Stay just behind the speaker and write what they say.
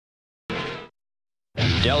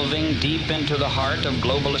Delving deep into the heart of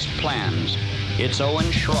globalist plans, it's Owen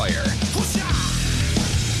Schroyer.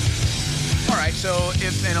 All right, so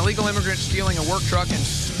if an illegal immigrant stealing a work truck and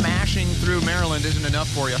smashing through Maryland isn't enough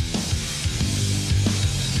for you.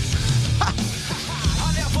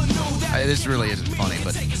 This really isn't funny,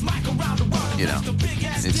 but, you know,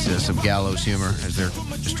 it's some gallows humor as they're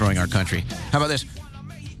destroying our country. How about this?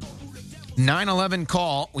 9/11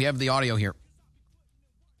 call. We have the audio here.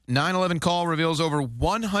 9/11 call reveals over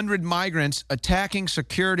 100 migrants attacking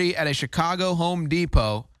security at a Chicago Home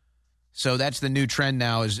Depot. So that's the new trend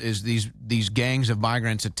now is these gangs of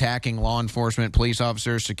migrants attacking law enforcement, police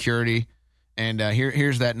officers, security. And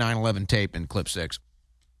here's that 9/11 tape in clip 6.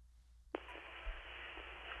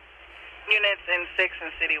 Units in 6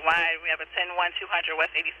 and citywide. We have a 10-1-200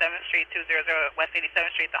 West 87th Street, 200 West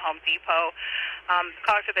 87th Street, the Home Depot.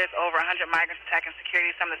 Caller said there's over 100 migrants attacking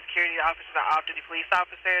security. Some of the security officers are off-duty police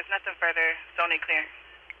officers. Nothing further. Zoning clear.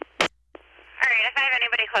 All right, if I have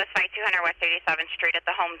anybody close by 200 West 87th Street at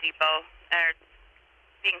the Home Depot,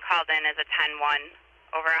 being called in as a 10-1.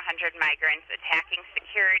 Over 100 migrants attacking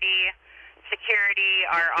security. Security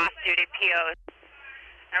are off-duty POs.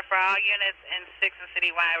 And for all units in 6 and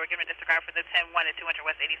citywide, we're giving a disregard for the 10-1 at 200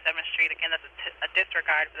 West 87th Street. Again, that's a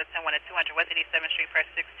disregard for the 10-1 at 200 West 87th Street. Press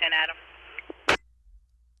 610, Adam.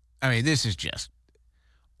 I mean, this is just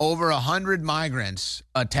over 100 migrants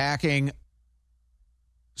attacking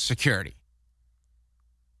security.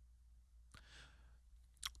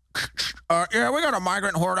 Yeah, we got a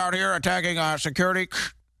migrant horde out here attacking security.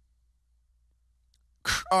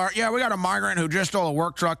 Yeah, we got a migrant who just stole a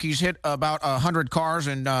work truck. He's hit about 100 cars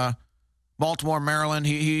in Baltimore, Maryland.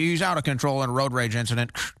 He's out of control in a road rage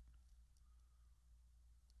incident.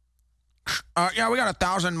 Yeah, we got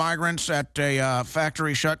 1,000 migrants at a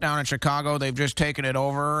factory shutdown in Chicago. They've just taken it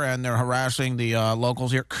over, and they're harassing the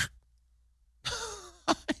locals here.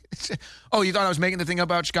 Oh, you thought I was making the thing up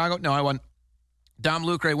about Chicago? No, I wasn't. Dom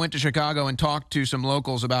Lucre went to Chicago and talked to some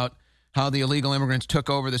locals about how the illegal immigrants took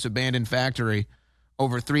over this abandoned factory.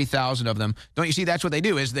 Over 3,000 of them. Don't you see that's what they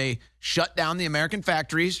do is they shut down the American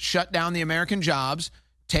factories, shut down the American jobs,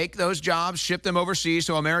 take those jobs, ship them overseas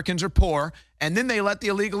so Americans are poor, and then they let the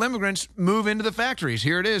illegal immigrants move into the factories.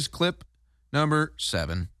 Here it is, clip number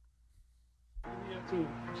 7. To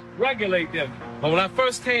regulate them. But when I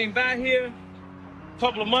first came back here a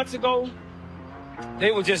couple of months ago, they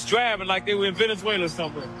were just driving like they were in Venezuela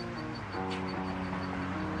somewhere.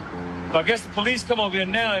 So I guess the police come over here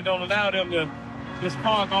now and don't allow them to just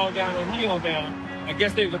park all down the hill down. I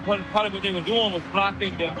guess part of what they were doing was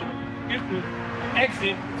blocking the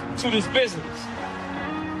exit to this business.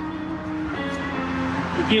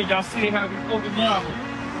 Again, y'all see how we open now.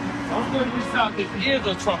 I'm going to stop this is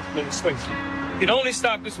a Trump administration. It only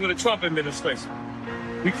stopped this with a Trump administration.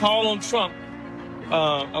 We call on Trump,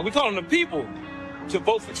 we call on the people to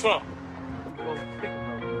vote for Trump.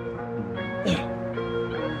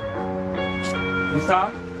 You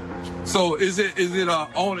stop? So is it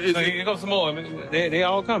on? Here goes some more. I mean, they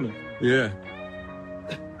all coming. Yeah.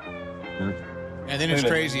 And then it's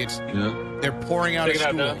crazy. They're pouring out of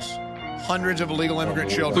schools. Hundreds of illegal immigrant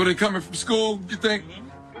children. So they're coming from school, you think?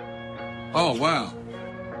 Mm-hmm. Oh, wow.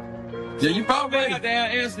 Yeah, you probably have to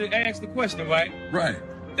ask the question, right? Right.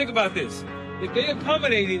 Think about this. If they're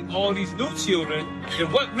accommodating all these new children,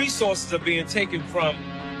 then what resources are being taken from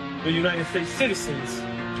the United States citizens'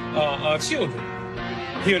 children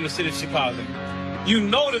here in the city of Chicago? You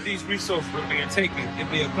know that these resources are being taken if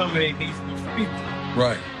they accommodate these new people.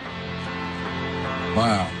 Right.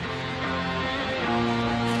 Wow.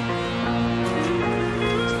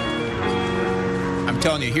 I'm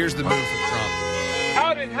telling you, here's the move from Trump.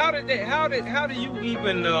 How do you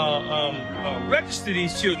even register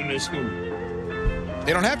these children in school?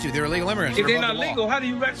 They don't have to. They're illegal immigrants. If they're not legal, how do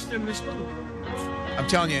you register them in school? I'm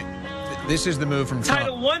telling you, this is the move from Trump.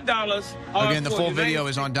 Title $1. Again, the full video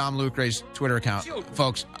is on Dom Lucre's Twitter account.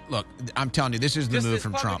 Folks, look, I'm telling you, this is the move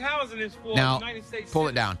from Trump. Now, pull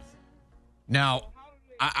it down. Now,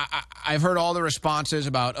 I've heard all the responses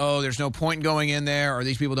about, oh, there's no point in going in there, or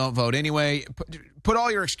these people don't vote anyway. Put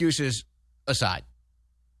all your excuses aside.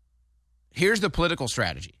 Here's the political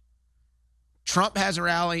strategy. Trump has a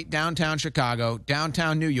rally downtown Chicago,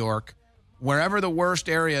 downtown New York, wherever the worst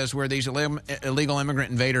areas where these illegal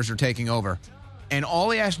immigrant invaders are taking over. And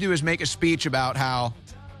all he has to do is make a speech about how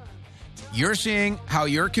you're seeing how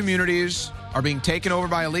your communities are being taken over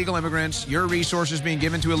by illegal immigrants, your resources being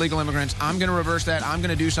given to illegal immigrants. I'm going to reverse that. I'm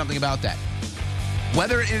going to do something about that.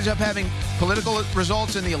 Whether it ends up having political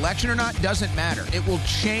results in the election or not doesn't matter. It will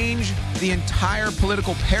change the entire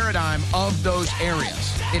political paradigm of those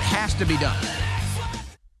areas. It has to be done.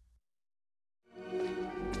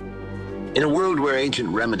 In a world where ancient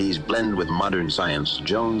remedies blend with modern science,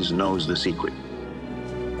 Jones knows the secret.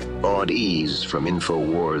 Bawd Ease from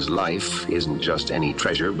InfoWars Life isn't just any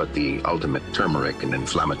treasure, but the ultimate turmeric and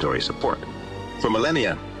inflammatory support. For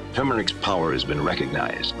millennia, turmeric's power has been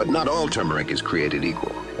recognized, but not all turmeric is created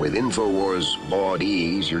equal. With InfoWars Bawd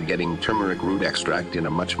Ease, you're getting turmeric root extract in a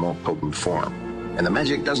much more potent form. And the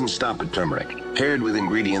magic doesn't stop at turmeric. Paired with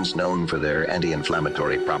ingredients known for their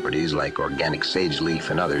anti-inflammatory properties like organic sage leaf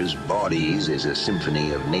and others, Bawd Ease is a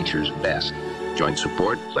symphony of nature's best. Joint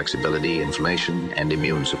support, flexibility, inflammation, and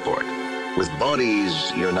immune support. With Bawd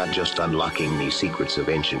Ease, you're not just unlocking the secrets of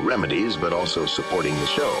ancient remedies, but also supporting the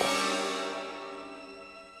show.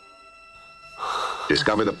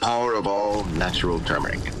 Discover the power of all natural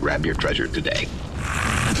turmeric. Grab your treasure today.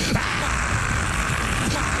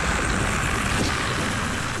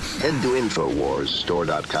 Head to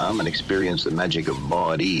InfoWarsStore.com and experience the magic of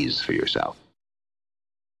Bawd Ease for yourself.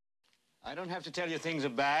 I don't have to tell you things are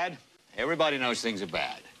bad. Everybody knows things are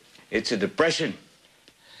bad. It's a depression.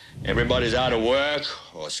 Everybody's out of work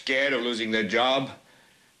or scared of losing their job.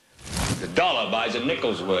 The dollar buys a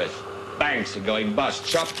nickel's worth. Banks are going bust.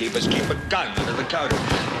 Shopkeepers keep a gun under the counter.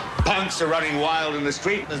 Punks are running wild in the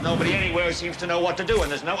street. There's nobody anywhere who seems to know what to do,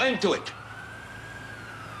 and there's no end to it.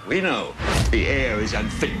 We know the air is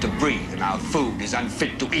unfit to breathe and our food is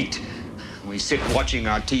unfit to eat. We sit watching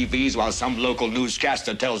our TVs while some local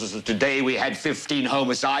newscaster tells us that today we had 15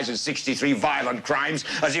 homicides and 63 violent crimes,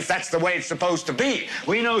 as if that's the way it's supposed to be.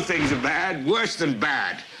 We know things are bad, worse than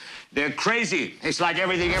bad. They're crazy. It's like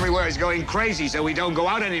everything everywhere is going crazy, so we don't go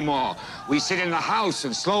out anymore. We sit in the house,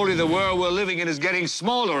 and slowly the world we're living in is getting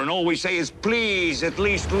smaller, and all we say is, please, at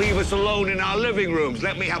least leave us alone in our living rooms.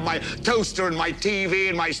 Let me have my toaster and my TV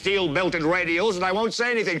and my steel-belted radios, and I won't say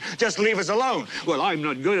anything. Just leave us alone. Well, I'm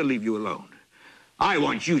not going to leave you alone. I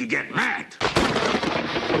want you to get mad.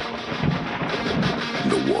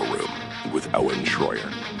 The War Room with Owen Schroyer.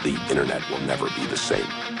 The internet will never be the same.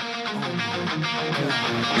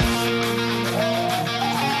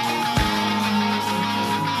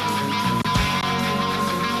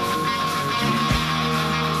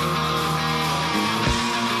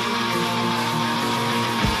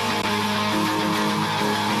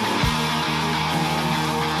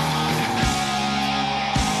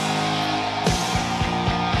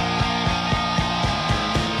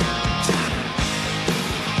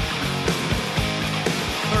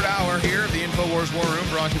 InfoWars War Room,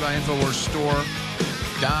 brought to you by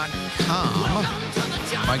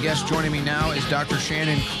InfoWarsStore.com. My guest joining me now is Dr.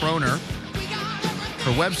 Shannon Kroner.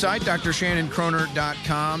 Her website,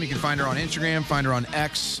 drshannonkroner.com. You can find her on Instagram, find her on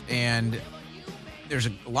X, and there's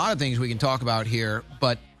a lot of things we can talk about here,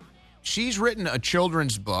 but she's written a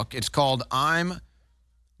children's book. It's called I'm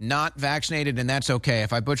Not Vaccinated, and That's Okay.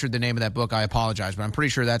 If I butchered the name of that book, I apologize, but I'm pretty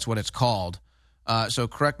sure that's what it's called. So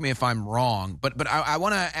correct me if I'm wrong, but I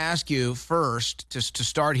want to ask you first to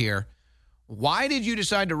start here. Why did you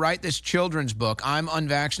decide to write this children's book, I'm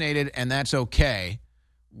Unvaccinated and That's Okay?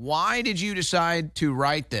 Why did you decide to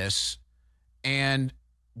write this, and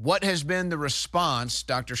what has been the response,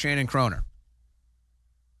 Dr. Shannon Kroner?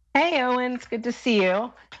 Hey, Owen, it's good to see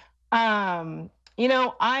you. I've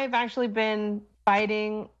actually been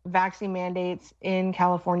fighting vaccine mandates in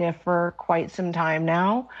California for quite some time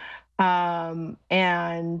now.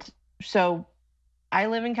 And so I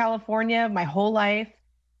live in California my whole life,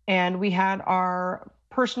 and we had our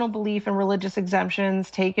personal belief and religious exemptions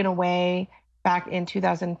taken away back in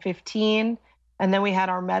 2015. And then we had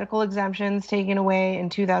our medical exemptions taken away in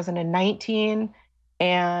 2019.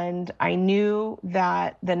 And I knew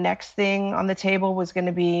that the next thing on the table was going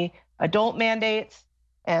to be adult mandates.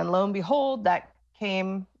 And lo and behold, that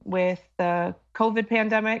came with the COVID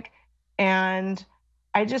pandemic. And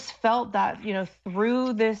I just felt that,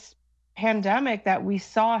 through this pandemic that we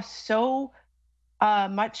saw so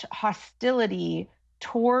much hostility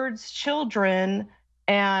towards children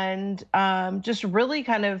and just really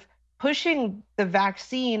kind of pushing the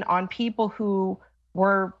vaccine on people who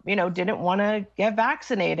were, didn't want to get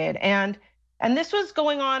vaccinated. And this was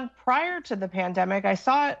going on prior to the pandemic. I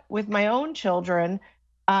saw it with my own children.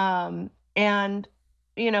 So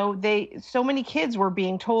many kids were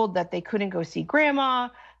being told that they couldn't go see grandma.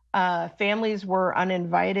 Families were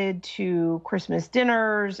uninvited to Christmas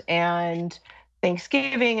dinners and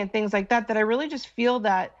Thanksgiving and things like that, that I really just feel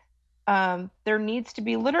that there needs to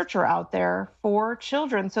be literature out there for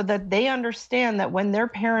children so that they understand that when their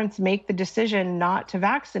parents make the decision not to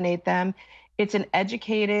vaccinate them, it's an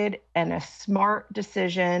educated and a smart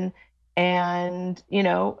decision. And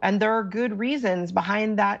there are good reasons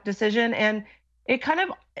behind that decision. And it kind of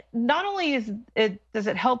not only does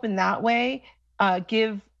it help in that way,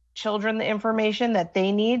 give children the information that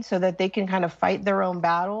they need so that they can kind of fight their own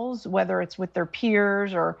battles, whether it's with their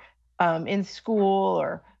peers or in school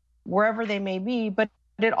or wherever they may be. But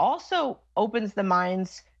it also opens the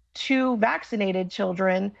minds to vaccinated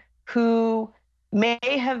children who may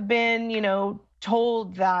have been,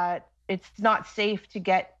 told that it's not safe to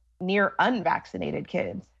get near unvaccinated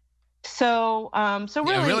kids. So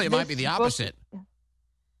really, it might be the opposite.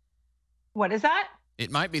 What is that? It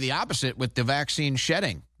might be the opposite with the vaccine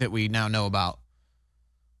shedding that we now know about.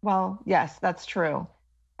 Well, yes, that's true.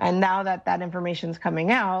 And now that information is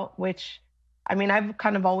coming out, which, I've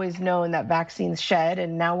kind of always known that vaccines shed,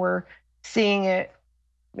 and now we're seeing it,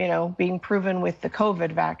 being proven with the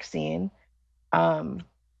COVID vaccine. But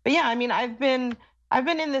yeah, I've been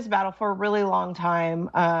in this battle for a really long time.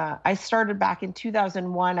 I started back in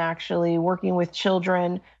 2001, actually, working with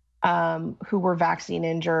children who were vaccine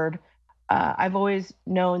injured. I've always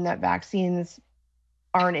known that vaccines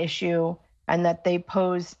are an issue and that they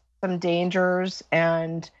pose some dangers,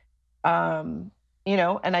 and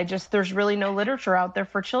there's really no literature out there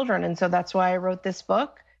for children, and so that's why I wrote this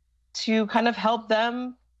book, to kind of help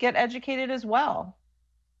them get educated as well.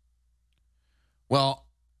 Well,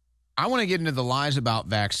 I want to get into the lies about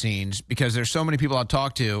vaccines, because there's so many people I'll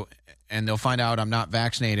talk to and they'll find out I'm not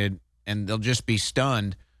vaccinated and they'll just be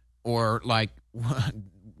stunned, or like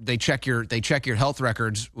they check your health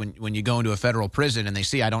records when you go into a federal prison and they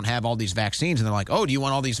see I don't have all these vaccines, and they're like, "Oh, do you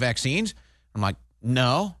want all these vaccines?" I'm like,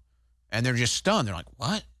 "No." And they're just stunned. They're like,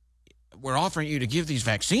 "What? We're offering you to give these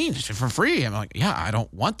vaccines for free." I'm like, "Yeah, I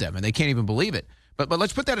don't want them." And they can't even believe it. But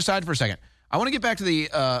let's put that aside for a second. I want to get back to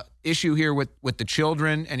the issue here with the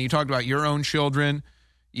children. And you talked about your own children.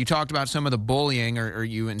 You talked about some of the bullying, or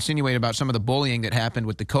you insinuated about some of the bullying that happened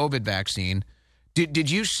with the COVID vaccine.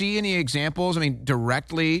 Did you see any examples,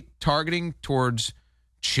 directly targeting towards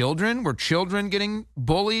children? Were children getting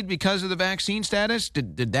bullied because of the vaccine status?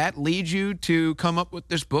 Did that lead you to come up with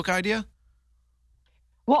this book idea?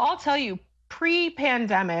 Well, I'll tell you,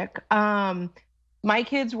 pre-pandemic, my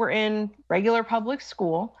kids were in regular public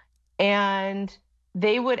school, and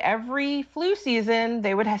they would, every flu season,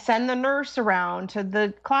 they would send the nurse around to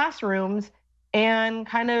the classrooms and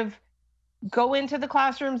kind of go into the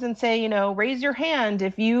classrooms and say, raise your hand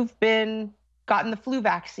if you've gotten the flu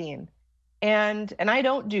vaccine. And I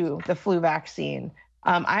don't do the flu vaccine.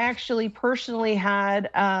 I actually personally had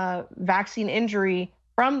a vaccine injury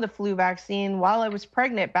from the flu vaccine while I was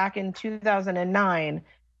pregnant back in 2009.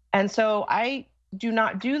 And so I do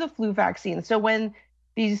not do the flu vaccine. So when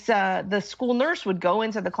the school nurse would go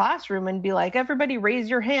into the classroom and be like, "Everybody raise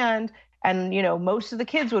your hand," and most of the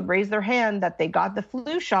kids would raise their hand that they got the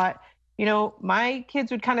flu shot, my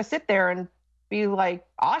kids would kind of sit there and be like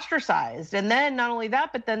ostracized. And then not only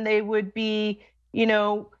that, but then they would be,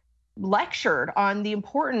 lectured on the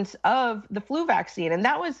importance of the flu vaccine. And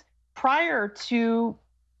that was prior to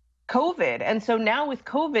COVID. And so now with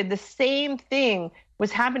COVID, the same thing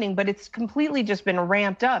was happening, but it's completely just been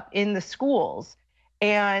ramped up in the schools.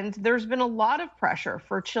 And there's been a lot of pressure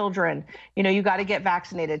for children. You got to get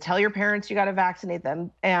vaccinated. Tell your parents you got to vaccinate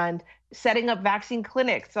them. And setting up vaccine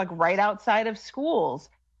clinics like right outside of schools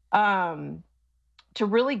to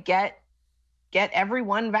really get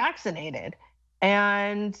everyone vaccinated.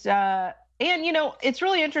 And it's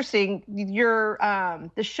really interesting.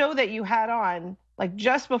 The show that you had on, like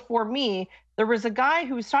just before me, there was a guy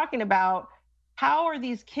who was talking about how are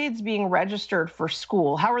these kids being registered for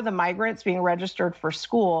school? How are the migrants being registered for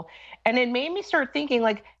school? And it made me start thinking,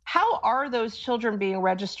 like, how are those children being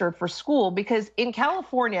registered for school? Because in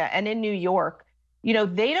California and in New York,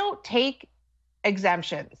 they don't take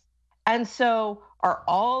exemptions. And so are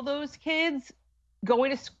all those kids going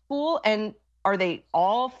to school, and are they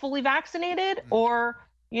all fully vaccinated? Or,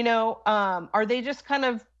 are they just kind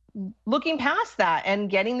of looking past that and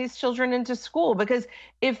getting these children into school? Because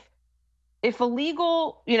if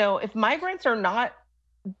illegal, if migrants are not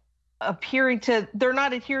adhering to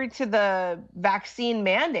the vaccine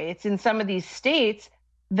mandates in some of these states,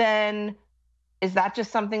 then is that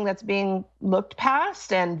just something that's being looked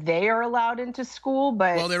past and they are allowed into school?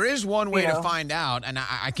 But well, there is one way to find out, and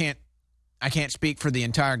I can't speak for the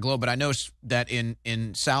entire globe, but I know that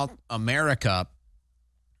in South America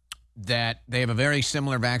that they have a very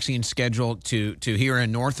similar vaccine schedule to here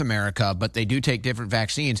in North America, but they do take different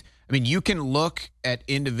vaccines. You can look at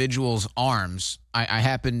individuals' arms. I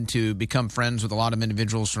happen to become friends with a lot of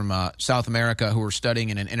individuals from South America who are studying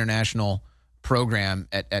in an international program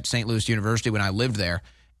at St. Louis University when I lived there.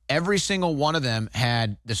 Every single one of them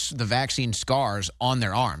had the vaccine scars on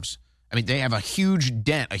their arms. They have a huge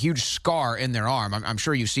dent, a huge scar in their arm. I'm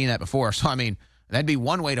sure you've seen that before. So, That'd be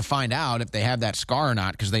one way to find out if they have that scar or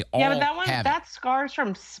not, because they all have that scar's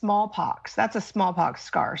from smallpox. That's a smallpox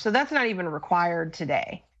scar. So that's not even required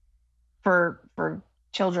today for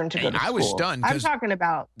children to go to school. I was stunned. I'm talking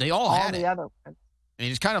about they all had the other ones. I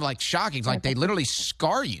mean, it's kind of like shocking. It's like they literally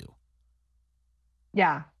scar you.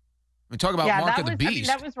 Yeah. We talk about Mark of the Beast. I mean,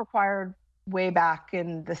 that was required way back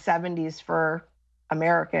in the 70s for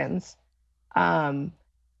Americans. I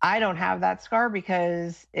don't have that scar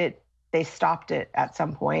because they stopped it at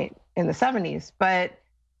some point in the 70s. But,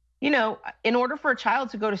 in order for a child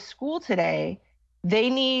to go to school today, they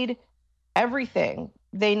need everything.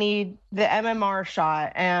 They need the MMR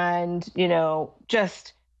shot and,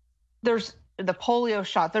 just there's the polio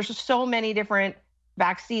shot. There's just so many different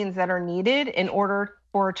vaccines that are needed in order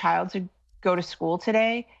for a child to go to school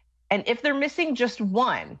today. And if they're missing just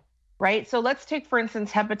one, right? So let's take, for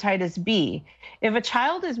instance, hepatitis B. If a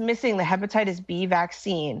child is missing the hepatitis B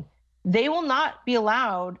vaccine, they will not be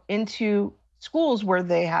allowed into schools where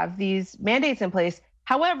they have these mandates in place.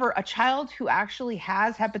 However, a child who actually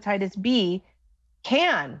has hepatitis B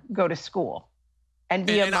can go to school. And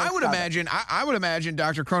I would imagine,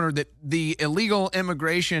 Dr. Kroner, that the illegal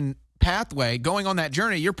immigration pathway, going on that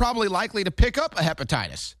journey, you're probably likely to pick up a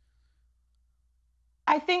hepatitis.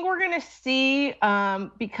 I think we're going to see,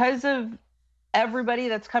 because of everybody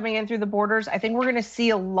that's coming in through the borders, I think we're going to see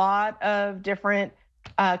a lot of different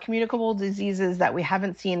communicable diseases that we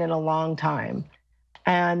haven't seen in a long time.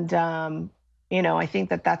 And, I think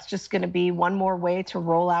that's just going to be one more way to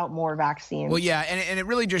roll out more vaccines. Well, yeah, and it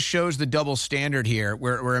really just shows the double standard here,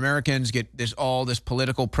 where Americans get this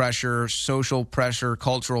political pressure, social pressure,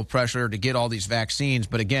 cultural pressure to get all these vaccines.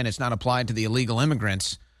 But again, it's not applied to the illegal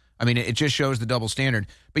immigrants. I mean, it just shows the double standard.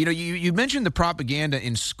 But, you mentioned the propaganda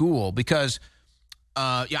in school because,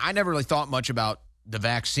 I never really thought much about the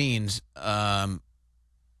vaccines or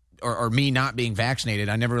me not being vaccinated.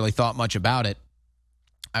 I never really thought much about it.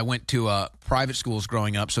 I went to private schools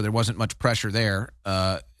growing up, so there wasn't much pressure there.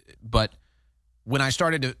 But when I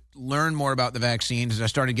started to learn more about the vaccines, as I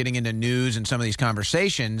started getting into news and some of these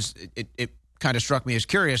conversations, it kind of struck me as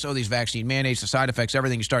curious. Oh, these vaccine mandates, the side effects,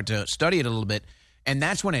 everything. You start to study it a little bit. And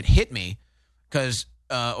that's when it hit me, because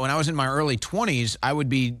when I was in my early 20s, I would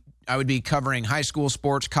be covering high school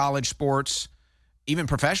sports, college sports, even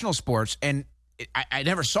professional sports, and I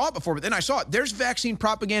never saw it before, but then I saw it. There's vaccine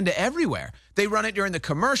propaganda everywhere. They run it during the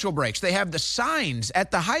commercial breaks. They have the signs at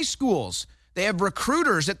the high schools. They have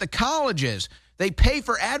recruiters at the colleges. They pay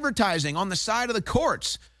for advertising on the side of the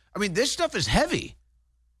courts. I mean, this stuff is heavy.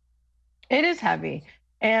 It is heavy.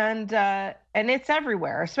 And it's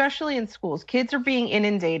everywhere, especially in schools. Kids are being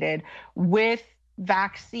inundated with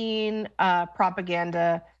vaccine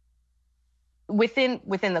propaganda within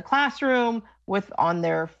the classroom, on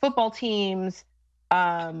their football teams,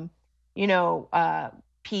 PE,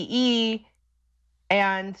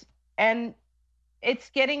 and it's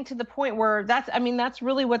getting to the point where that's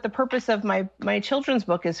really what the purpose of my children's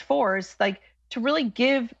book is for, is like to really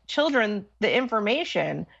give children the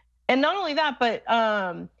information. And not only that, but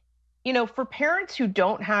for parents who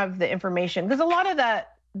don't have the information, because a lot of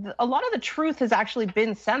the truth has actually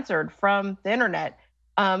been censored from the internet.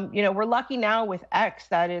 We're lucky now with X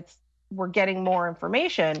that we're getting more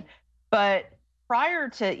information, but prior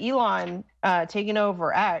to Elon taking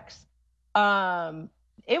over X,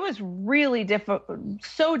 it was really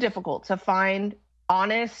difficult to find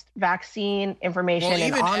honest vaccine information. Well,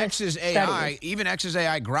 even X's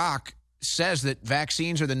AI Grok says that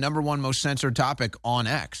vaccines are the #1 most censored topic on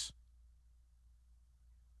X.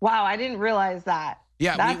 Wow, I didn't realize that.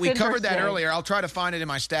 Yeah, we covered that earlier. I'll try to find it in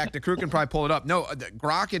my stack. The crew can probably pull it up. No,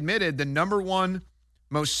 Grok admitted the #1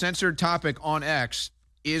 most censored topic on X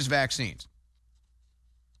is vaccines.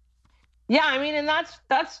 Yeah, I mean, and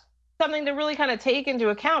that's something to really kind of take into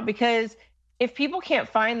account, because if people can't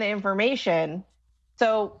find the information,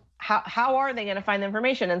 so how are they going to find the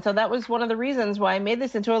information? And so that was one of the reasons why I made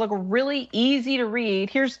this into a really easy to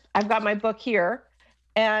read. I've got my book here,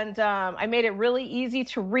 and I made it really easy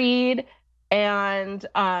to read. And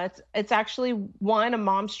it's actually won a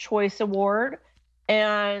Mom's Choice Award.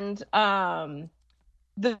 And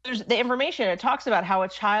there's the information. It talks about how a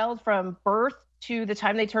child from birth to the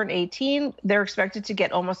time they turn 18, they're expected to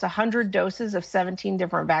get almost 100 doses of 17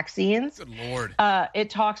 different vaccines. Good Lord. It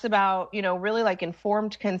talks about, really like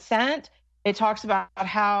informed consent. It talks about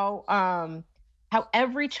how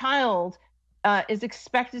every child is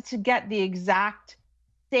expected to get the exact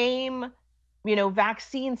same,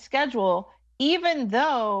 vaccine schedule, even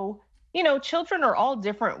though, children are all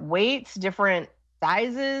different weights, different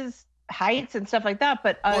sizes, heights, and stuff like that.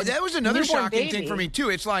 But that was another shocking thing for me too.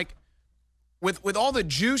 It's like with all the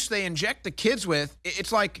juice they inject the kids with,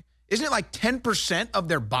 it's like, isn't it like 10% of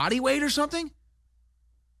their body weight or something?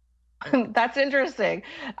 That's interesting.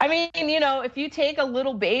 I mean, if you take a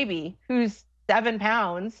little baby who's 7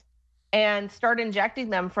 pounds and start injecting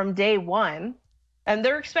them from day one, and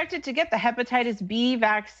they're expected to get the hepatitis B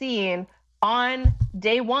vaccine on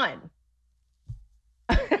day one.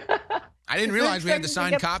 I didn't realize we had the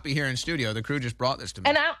signed copy here in studio. The crew just brought this to me.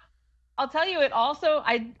 And I'll tell you, it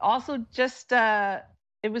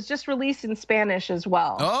was just released in Spanish as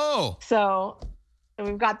well. Oh. So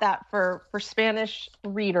we've got that for Spanish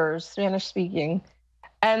readers, Spanish speaking.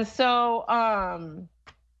 And so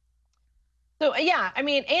yeah, I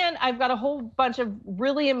mean, and I've got a whole bunch of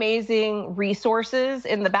really amazing resources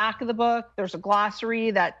in the back of the book. There's a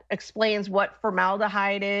glossary that explains what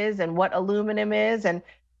formaldehyde is and what aluminum is. And,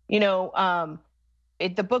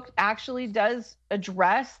 the book actually does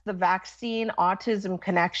address the vaccine autism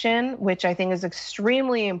connection, which I think is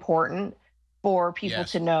extremely important for people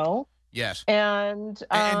to know. Yes. And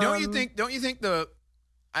don't you think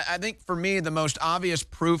I think for me, the most obvious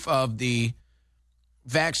proof of the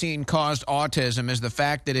vaccine caused autism is the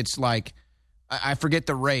fact that it's like, I forget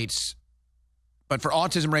the rates, but for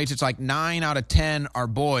autism rates, it's like 9 out of 10 are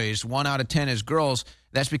boys, 1 out of 10 is girls.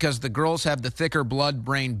 That's because the girls have the thicker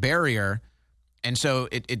blood-brain barrier, and so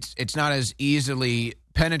it's not as easily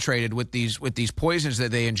penetrated with these poisons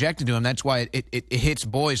that they inject into them. That's why it hits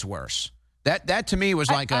boys worse. That to me was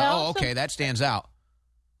like, okay, that stands out.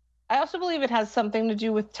 I also believe it has something to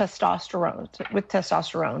do with testosterone,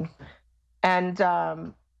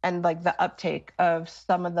 and like the uptake of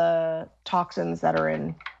some of the toxins that are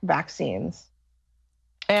in vaccines.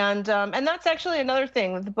 And that's actually another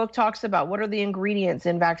thing that the book talks about. What are the ingredients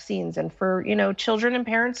in vaccines? And for, children and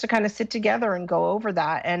parents to kind of sit together and go over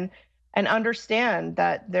that and understand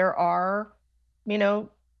that there are,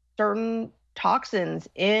 certain toxins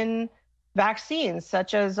in vaccines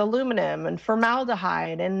such as aluminum and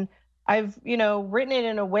formaldehyde. And I've, written it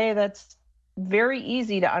in a way that's very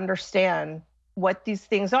easy to understand what these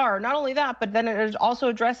things are. Not only that, but then it also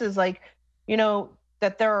addresses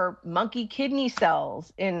that there are monkey kidney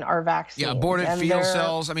cells in our vaccines. Yeah, aborted fetal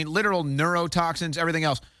cells. I mean, literal neurotoxins, everything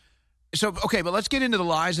else. So, okay, but let's get into the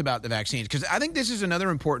lies about the vaccines, because I think this is another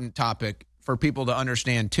important topic for people to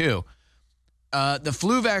understand, too. The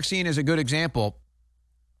flu vaccine is a good example.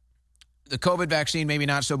 The COVID vaccine, maybe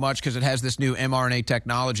not so much because it has this new mRNA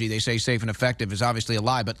technology. They say safe and effective is obviously a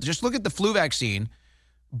lie. But just look at the flu vaccine.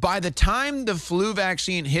 By the time the flu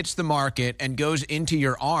vaccine hits the market and goes into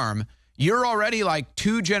your arm, you're already like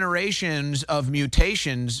 2 generations of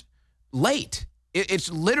mutations late. It's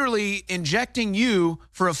literally injecting you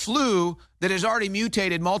for a flu that has already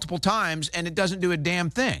mutated multiple times, and it doesn't do a damn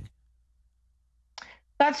thing.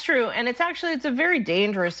 That's true. And it's a very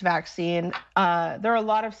dangerous vaccine. There are a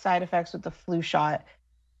lot of side effects with the flu shot.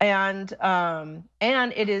 And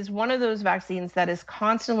it is one of those vaccines that is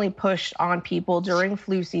constantly pushed on people during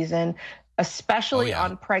flu season, especially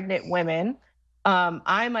on pregnant women.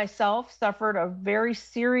 I myself suffered a very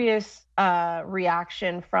serious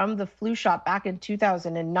reaction from the flu shot back in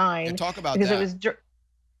 2009. Yeah, talk about because that. It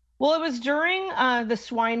was during the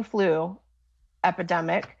swine flu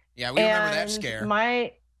epidemic. Yeah, we remember that scare.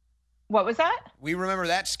 What was that? We remember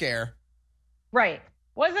that scare. Right.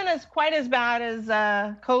 Wasn't quite as bad as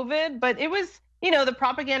COVID, but it was, the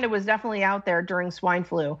propaganda was definitely out there during swine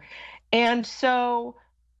flu. And so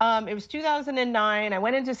it was 2009. I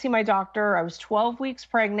went in to see my doctor. I was 12 weeks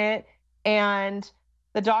pregnant, and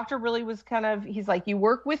the doctor really was he's like, you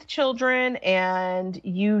work with children and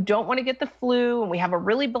you don't want to get the flu, and we have a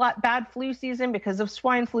really bad flu season because of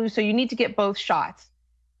swine flu, so you need to get both shots.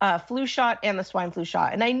 Flu shot and the swine flu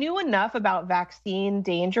shot. And I knew enough about vaccine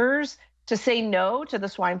dangers to say no to the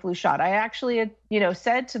swine flu shot. I actually had,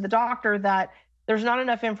 said to the doctor that there's not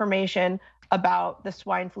enough information about the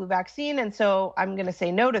swine flu vaccine, and so I'm going to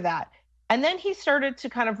say no to that. And then he started to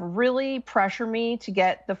kind of really pressure me to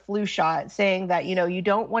get the flu shot, saying that, you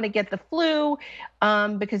don't want to get the flu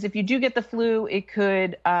because if you do get the flu, it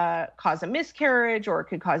could cause a miscarriage or it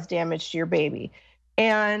could cause damage to your baby.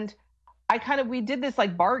 And we did this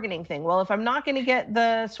like bargaining thing. Well, if I'm not going to get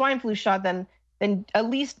the swine flu shot, then at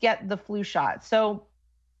least get the flu shot. So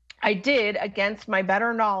I did, against my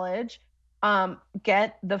better knowledge,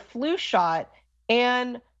 get the flu shot.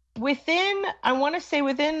 And within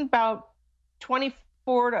about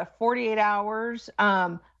 24 to 48 hours,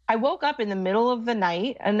 I woke up in the middle of the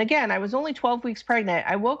night. And again, I was only 12 weeks pregnant.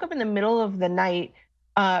 I woke up in the middle of the night,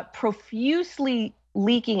 profusely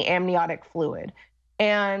leaking amniotic fluid.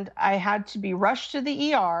 And I had to be rushed to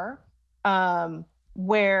the ER.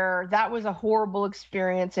 where that was a horrible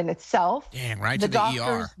experience in itself. Dang, right the to the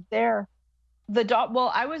doctors ER. there.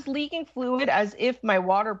 Well, I was leaking fluid as if my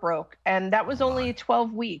water broke, and that was only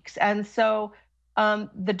 12 weeks. And so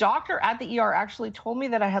the doctor at the ER actually told me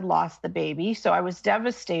that I had lost the baby. So I was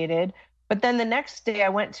devastated. But then the next day I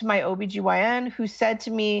went to my OBGYN, who said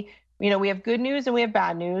to me, we have good news and we have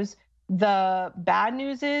bad news. The bad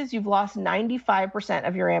news is you've lost 95%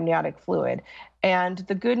 of your amniotic fluid. And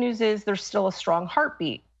the good news is there's still a strong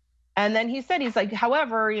heartbeat. And then he's like,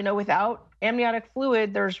 however, without amniotic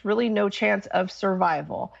fluid, there's really no chance of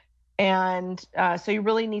survival. And so you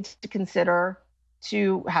really need to consider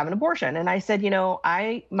to have an abortion. And I said,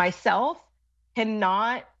 I myself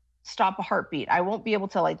cannot stop a heartbeat. I won't be able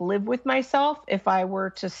to live with myself if I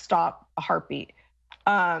were to stop a heartbeat.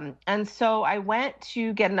 And so I went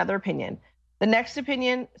to get another opinion. The next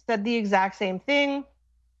opinion said the exact same thing.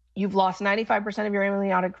 You've lost 95% of your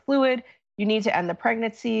amniotic fluid. You need to end the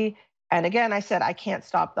pregnancy. And again, I said, I can't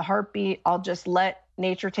stop the heartbeat. I'll just let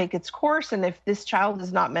nature take its course. And if this child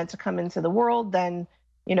is not meant to come into the world, then,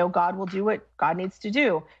 God will do what God needs to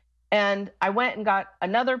do. And I went and got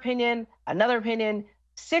another opinion,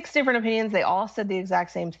 6 different opinions. They all said the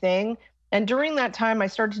exact same thing. And during that time, I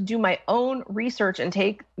started to do my own research and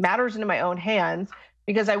take matters into my own hands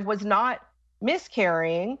because I was not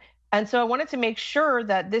miscarrying. And so I wanted to make sure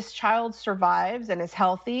that this child survives and is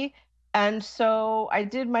healthy. And so I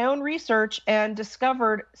did my own research and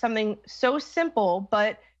discovered something so simple,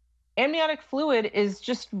 but amniotic fluid is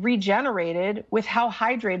just regenerated with how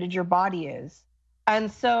hydrated your body is. And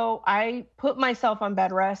so I put myself on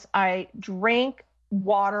bed rest. I drank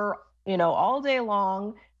water, all day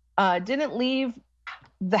long, didn't leave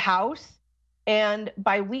the house. And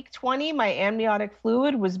by week 20, my amniotic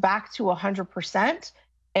fluid was back to 100%.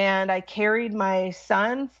 And I carried my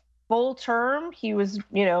son full term. He was,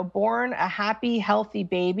 born a happy, healthy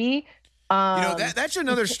baby. That's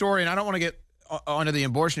another story, and I don't want to get onto the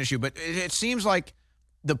abortion issue, but it seems like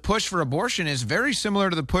the push for abortion is very similar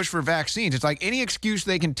to the push for vaccines. It's like any excuse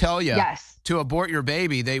they can tell you to abort your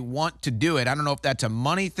baby, they want to do it. I don't know if that's a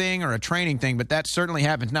money thing or a training thing, but that certainly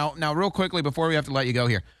happens. Now, real quickly, before we have to let you go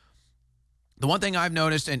here, the one thing I've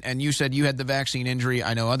noticed, and you said you had the vaccine injury.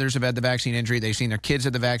 I know others have had the vaccine injury. They've seen their kids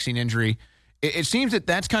have the vaccine injury. It seems that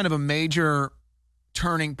that's kind of a major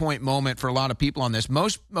turning point moment for a lot of people on this.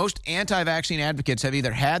 Most anti-vaccine advocates have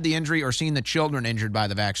either had the injury or seen the children injured by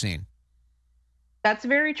the vaccine. That's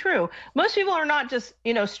very true. Most people are not just,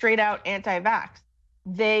 straight out anti-vax.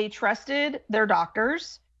 They trusted their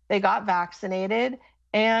doctors, they got vaccinated,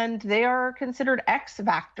 and they are considered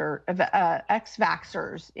ex-vaxxers,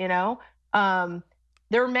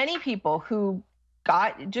 There are many people who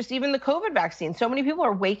got just even the COVID vaccine. So many people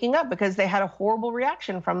are waking up because they had a horrible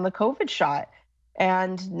reaction from the COVID shot.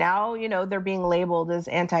 And now, they're being labeled as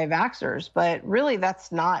anti-vaxxers, but really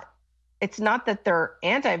it's not that they're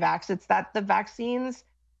anti-vax, it's that the vaccines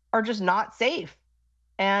are just not safe.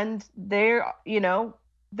 And there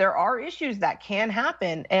are issues that can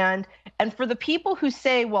happen. And for the people who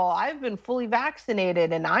say, well, I've been fully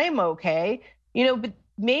vaccinated and I'm okay, but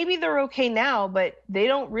maybe they're okay now, but they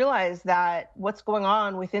don't realize that what's going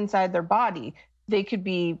on with inside their body. They could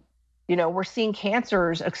be, we're seeing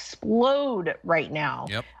cancers explode right now.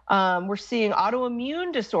 Yep. We're seeing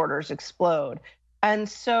autoimmune disorders explode. And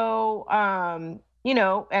so,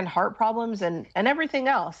 and heart problems and everything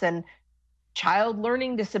else, and child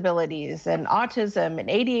learning disabilities and autism and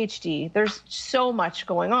ADHD. There's so much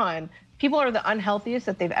going on. People are the unhealthiest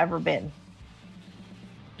that they've ever been.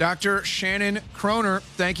 Dr. Shannon Kroner,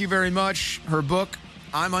 thank you very much. Her book,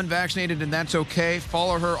 I'm Unvaccinated and That's Okay.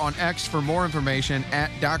 Follow her on X for more information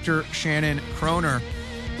at Dr. Shannon Kroner.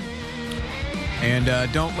 And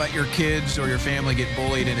don't let your kids or your family get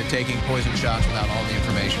bullied into taking poison shots without all the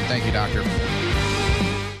information. Thank you, doctor.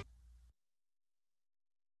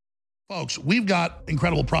 Folks, we've got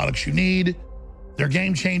incredible products you need. They're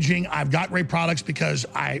game-changing. I've got great products because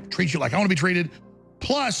I treat you like I want to be treated.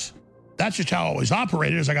 Plus, that's just how I always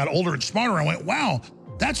operated. As I got older and smarter, I went, wow,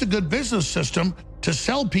 that's a good business system to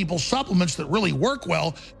sell people supplements that really work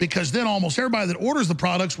well, because then almost everybody that orders the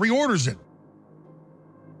products reorders it.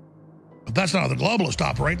 But that's not how the globalists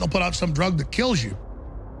operate. They'll put out some drug that kills you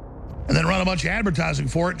and then run a bunch of advertising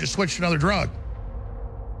for it and just switch to another drug.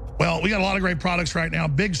 Well, we got a lot of great products right now.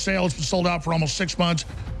 Big sale. It's been sold out for almost 6 months.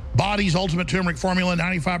 Body's Ultimate Turmeric Formula,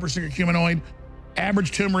 95% curcuminoid.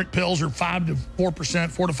 Average turmeric pills are 4 to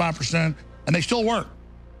 5%, and they still work.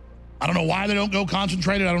 I don't know why they don't go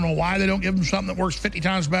concentrated. I don't know why they don't give them something that works 50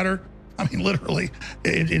 times better. I mean, literally,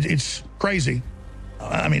 it's crazy.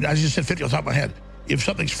 I mean, I just said 50 on top of my head. If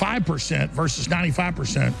something's 5% versus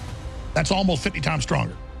 95%, That's almost 50 times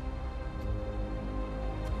stronger.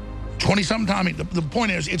 20-something times. The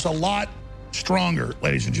point is, it's a lot stronger,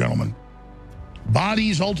 ladies and gentlemen.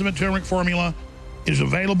 Body's Ultimate Turmeric Formula is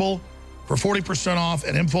available for 40% off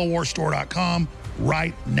at InfoWarsStore.com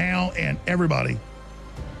right now, and everybody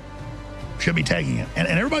should be taking it. And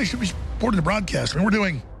everybody should be supporting the broadcast. I mean, we're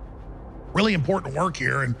doing really important work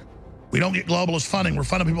here, and we don't get globalist funding. We're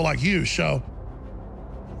funding people like you. So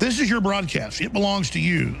this is your broadcast. It belongs to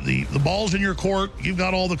you. The ball's in your court. You've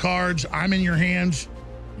got all the cards. I'm in your hands.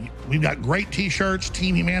 We've got great T-shirts,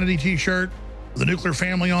 Team Humanity T-shirt, the nuclear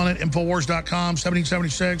family on it, Infowars.com,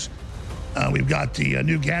 1776. We've got the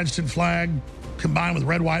new Gadsden flag combined with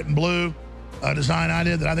red, white, and blue design I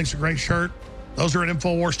did that I think is a great shirt. Those are at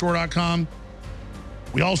InfoWarsStore.com.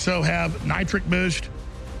 We also have Nitric Boost,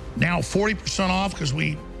 now 40% off because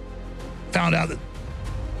we found out that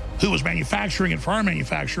who was manufacturing it for our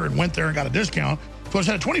manufacturer and went there and got a discount. So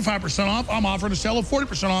instead of 25% off, I'm offering to sell at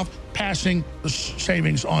 40% off, passing the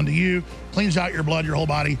savings on to you. Cleans out your blood, your whole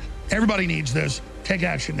body. Everybody needs this. Take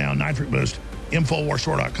action now. Nitric Boost,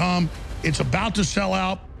 InfoWarsStore.com. It's about to sell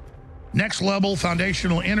out. Next Level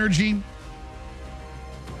Foundational Energy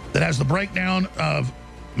that has the breakdown of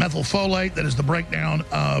methylfolate, that is the breakdown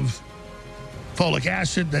of folic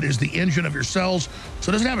acid, that is the engine of your cells. So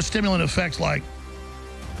it doesn't have a stimulant effect like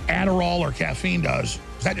Adderall or caffeine does.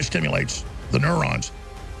 That just stimulates the neurons.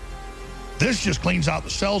 This just cleans out the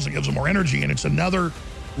cells and gives them more energy, and it's another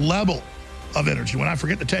level of energy. When I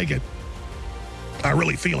forget to take it, I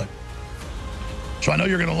really feel it. So I know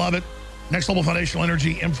you're going to love it. Next Level Foundational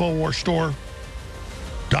Energy,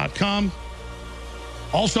 InfoWarsStore.com.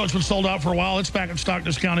 Also, it's been sold out for a while. It's back in stock,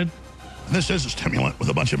 discounted. And this is a stimulant with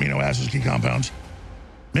a bunch of amino acids, key compounds.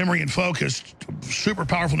 Memory and focus, super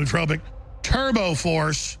powerful nootropic. Turbo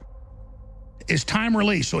Force is time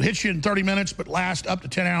release, so it hits you in 30 minutes, but lasts up to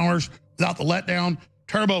 10 hours without the letdown.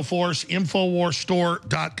 Turbo Force,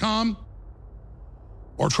 InfoWarsStore.com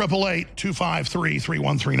or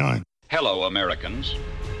 888-253-3139. Hello, Americans.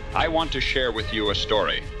 I want to share with you a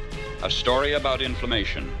story about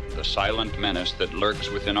inflammation, the silent menace that lurks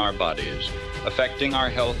within our bodies, affecting our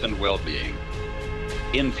health and well-being.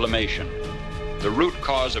 Inflammation, the root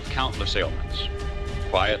cause of countless ailments,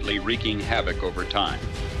 quietly wreaking havoc over time.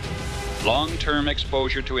 Long-term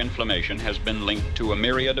exposure to inflammation has been linked to a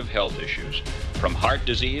myriad of health issues, from heart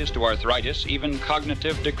disease to arthritis, even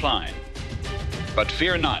cognitive decline. But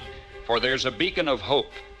fear not, for there's a beacon of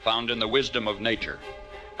hope found in the wisdom of nature,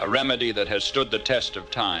 a remedy that has stood the test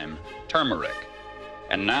of time, turmeric.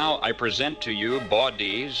 And now I present to you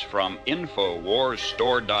bodies from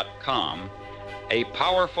InfoWarsStore.com, a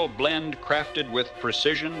powerful blend crafted with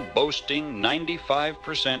precision, boasting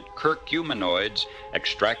 95% curcuminoids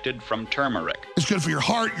extracted from turmeric. It's good for your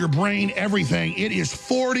heart, your brain, everything. It is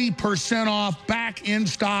 40% off, back in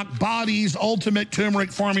stock. Body's Ultimate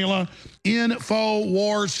Turmeric Formula,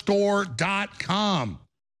 InfoWarsStore.com.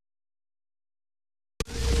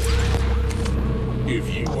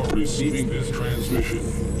 If you are receiving this transmission,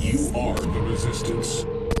 you are the resistance.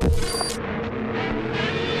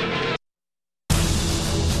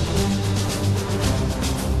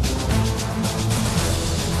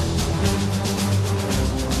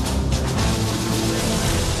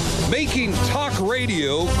 Making talk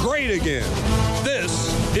radio great again. This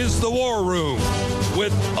is The War Room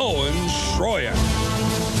with Owen Schroyer.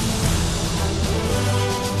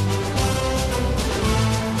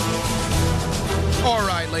 All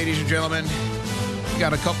right, ladies and gentlemen, we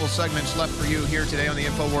got a couple segments left for you here today on the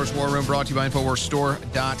InfoWars War Room, brought to you by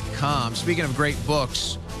InfoWarsStore.com. Speaking of great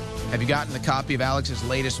books, have you gotten a copy of Alex's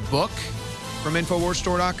latest book from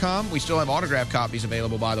InfoWarsStore.com? We still have autographed copies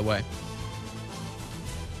available, by the way.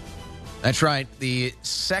 That's right. The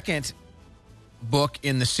second book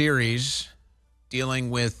in the series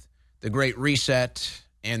dealing with the Great Reset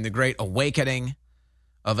and the Great Awakening,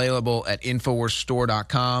 available at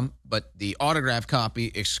InfoWarsStore.com, but the autographed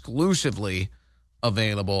copy exclusively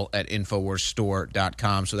available at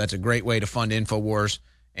InfoWarsStore.com. So that's a great way to fund InfoWars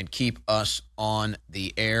and keep us on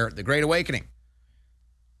the air. The Great Awakening,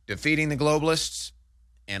 defeating the globalists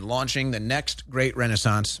and launching the next great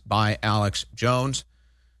renaissance by Alex Jones.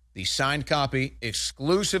 The signed copy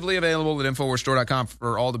exclusively available at InfoWarsStore.com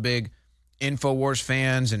for all the big InfoWars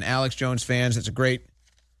fans and Alex Jones fans. It's a great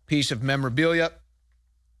piece of memorabilia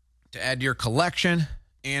to add to your collection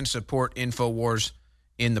and support InfoWars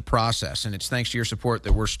in the process. And it's thanks to your support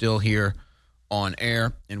that we're still here on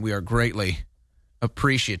air, and we are greatly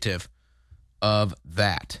appreciative of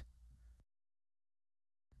that.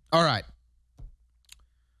 All right.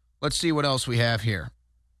 Let's see what else we have here.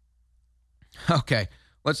 Okay.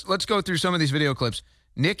 Let's go through some of these video clips.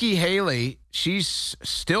 Nikki Haley, she's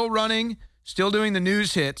still running, still doing the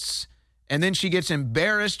news hits, and then she gets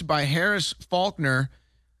embarrassed by Harris Faulkner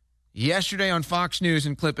yesterday on Fox News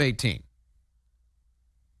in clip 18.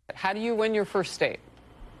 How do you win your first state?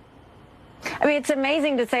 I mean, it's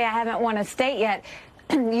amazing to say I haven't won a state yet.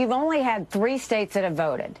 You've only had 3 states that have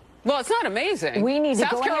voted. Well, it's not amazing. We need to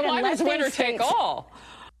South go ahead and let Carolina's winner take all.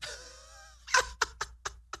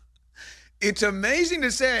 It's amazing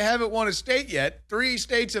to say I haven't won a state yet. 3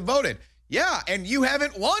 states have voted. Yeah, and you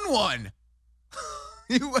haven't won one.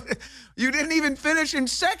 You didn't even finish in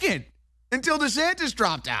second until DeSantis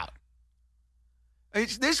dropped out.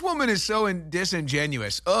 This woman is so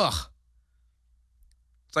disingenuous. Ugh.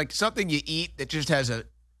 It's like something you eat that just has a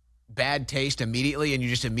bad taste immediately and you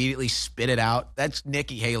just immediately spit it out. That's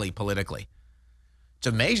Nikki Haley politically. It's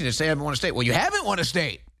amazing to say I haven't won a state. Well, you haven't won a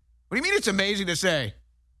state. What do you mean it's amazing to say?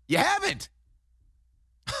 You haven't.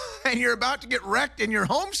 And you're about to get wrecked in your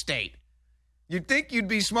home state. You'd think you'd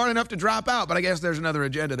be smart enough to drop out, but I guess there's another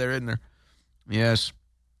agenda there, isn't there? Yes.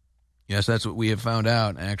 Yes, that's what we have found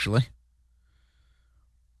out, actually.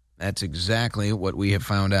 That's exactly what we have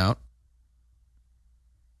found out.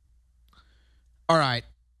 All right.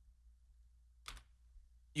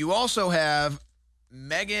 You also have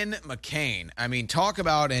Meghan McCain. I mean, talk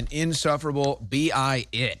about an insufferable BI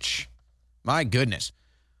itch. My goodness.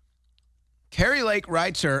 Carrie Lake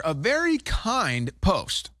writes her a very kind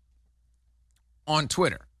post on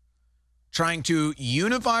Twitter trying to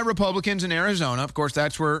unify Republicans in Arizona. Of course,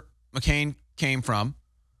 that's where McCain came from.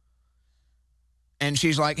 And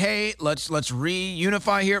she's like, hey, let's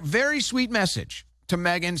reunify here. Very sweet message to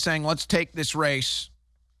Meghan saying, let's take this race.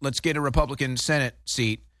 Let's get a Republican Senate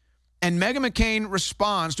seat. And Meghan McCain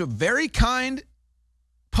responds to a very kind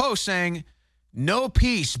post saying, no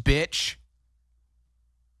peace, bitch.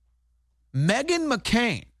 Meghan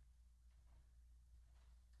McCain.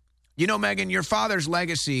 You know, Meghan, your father's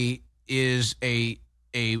legacy is a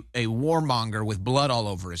warmonger with blood all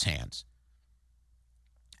over his hands.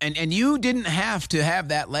 And you didn't have to have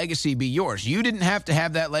that legacy be yours. You didn't have to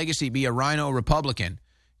have that legacy be a rhino Republican.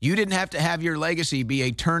 You didn't have to have your legacy be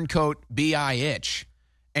a turncoat BI itch.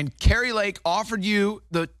 And Carrie Lake offered you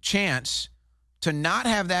the chance to not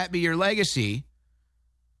have that be your legacy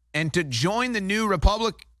and to join the new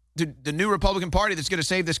Republican Party that's going to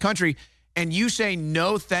save this country, and you say,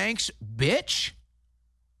 no thanks, bitch?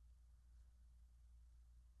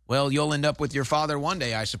 Well, you'll end up with your father one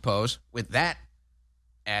day, I suppose, with that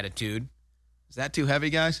attitude. Is that too heavy,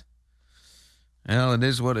 guys? Well, it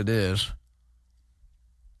is what it is.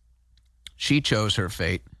 She chose her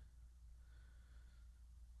fate.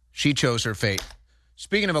 She chose her fate.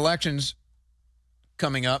 Speaking of elections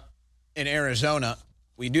coming up in Arizona,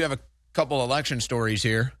 we do have a couple election stories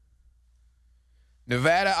here.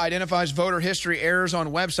 Nevada identifies voter history errors on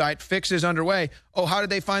website. Fix is underway. Oh, how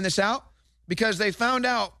did they find this out? Because they found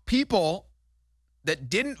out people that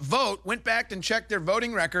didn't vote went back and checked their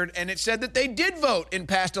voting record, and it said that they did vote in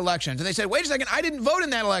past elections. And they said, wait a second, I didn't vote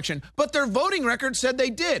in that election, but their voting record said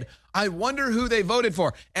they did. I wonder who they voted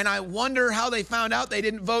for, and I wonder how they found out they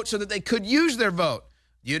didn't vote so that they could use their vote.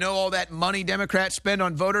 You know all that money Democrats spend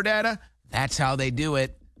on voter data? That's how they do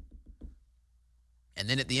it. And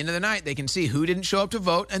then at the end of the night, they can see who didn't show up to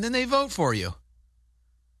vote, and then they vote for you.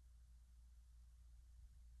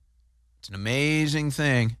 It's an amazing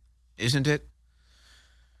thing, isn't it?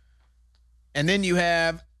 And then you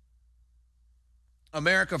have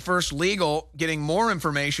America First Legal getting more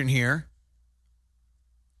information here.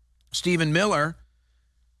 Stephen Miller,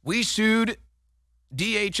 we sued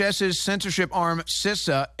DHS's censorship arm,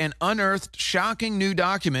 CISA, and unearthed shocking new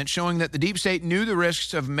documents showing that the deep state knew the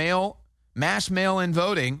risks of mass mail-in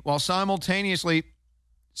voting while simultaneously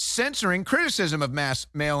censoring criticism of mass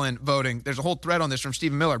mail-in voting. There's a whole thread on this from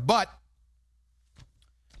Stephen Miller. But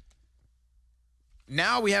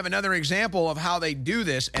now we have another example of how they do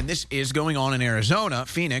this, and this is going on in Arizona,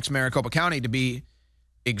 Phoenix, Maricopa County to be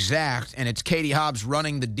exact, and it's Katie Hobbs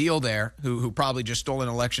running the deal there, who probably just stole an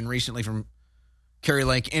election recently from Carrie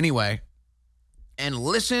Lake anyway. And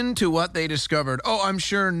listen to what they discovered. Oh, I'm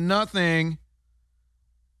sure nothing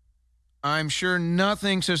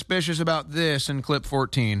suspicious about this in clip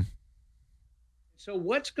 14. So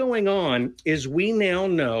what's going on is we now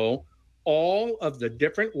know all of the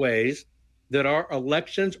different ways that our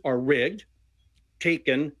elections are rigged,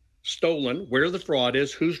 taken, stolen, where the fraud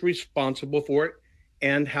is, who's responsible for it,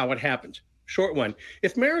 and how it happens. Short one.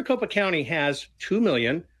 If Maricopa County has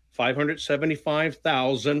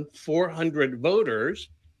 2,575,400 voters,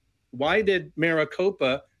 why did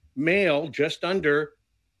Maricopa mail just under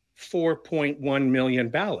 4.1 million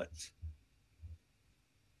ballots?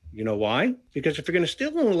 You know why? Because if you're going to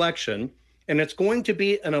steal an election, and it's going to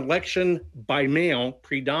be an election by mail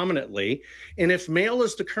predominantly, and if mail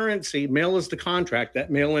is the currency, mail is the contract,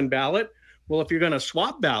 that mail-in ballot, well, if you're going to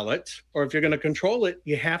swap ballots or if you're going to control it,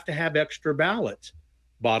 you have to have extra ballots.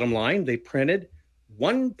 Bottom line, they printed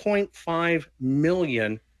 1.5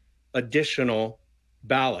 million additional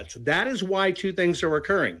ballots. That is why two things are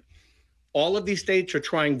occurring. All of these states are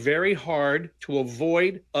trying very hard to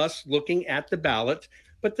avoid us looking at the ballots.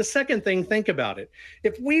 But the second thing, think about it.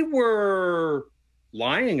 If we were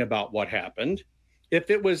lying about what happened,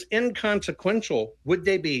 if it was inconsequential, would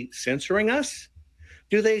they be censoring us?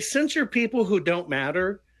 Do they censor people who don't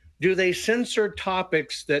matter? Do they censor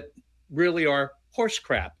topics that really are horse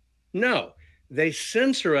crap? No, they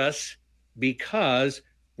censor us because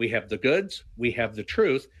we have the goods, we have the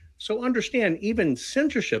truth. So understand, even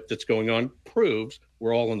censorship that's going on proves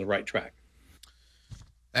we're all on the right track.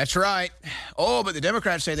 That's right. Oh, but the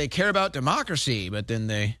Democrats say they care about democracy, but then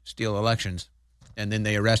they steal elections. And then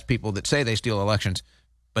they arrest people that say they steal elections.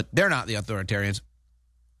 But they're not the authoritarians.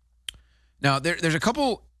 Now, there's a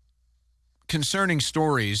couple concerning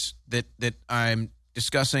stories that I'm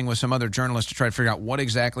discussing with some other journalists to try to figure out what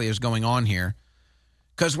exactly is going on here.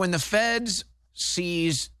 Because when the feds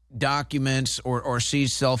seize documents or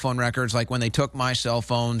seize cell phone records, like when they took my cell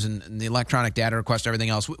phones and the electronic data request, everything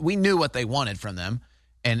else, we knew what they wanted from them.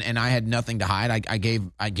 And I had nothing to hide. I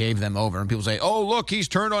gave them over. And people say, oh, look, he's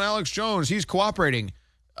turned on Alex Jones. He's cooperating.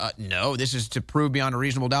 No, this is to prove beyond a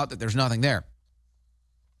reasonable doubt that there's nothing there.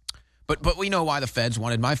 But we know why the feds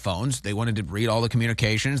wanted my phones. They wanted to read all the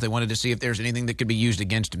communications. They wanted to see if there's anything that could be used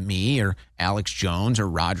against me or Alex Jones or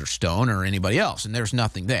Roger Stone or anybody else. And there's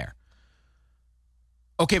nothing there.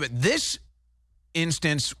 Okay, but this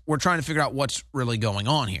instance, we're trying to figure out what's really going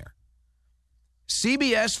on here.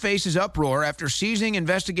 CBS faces uproar after seizing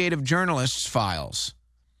investigative journalists' files.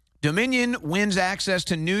 Dominion wins access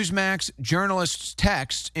to Newsmax journalists'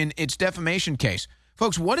 texts in its defamation case.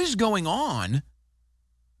 Folks, what is going on?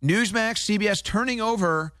 Newsmax, CBS turning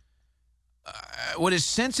over what is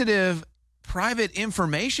sensitive private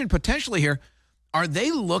information potentially here. Are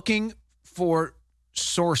they looking for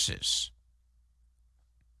sources?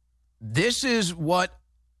 This is what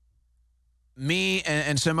me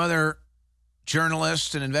and some other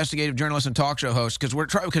journalists and investigative journalists and talk show hosts,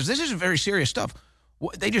 because this is very serious stuff.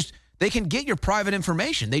 They can get your private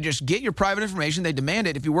information. They just get your private information. They demand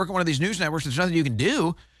it. If you work at one of these news networks, there's nothing you can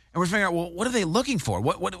do. And we're figuring out, well, what are they looking for?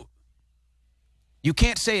 What? You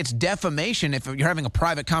can't say it's defamation if you're having a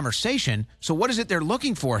private conversation. So what is it they're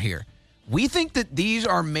looking for here? We think that these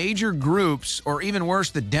are major groups, or even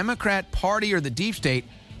worse, the Democrat Party or the deep state,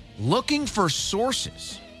 looking for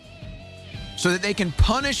sources so that they can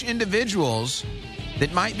punish individuals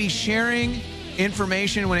that might be sharing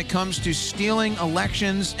information when it comes to stealing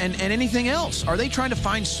elections and anything else. Are they trying to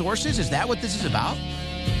find sources? Is that what this is about?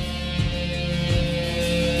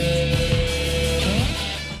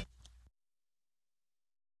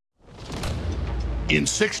 In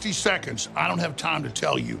 60 seconds, I don't have time to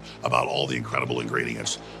tell you about all the incredible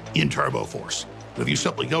ingredients in TurboForce. But if you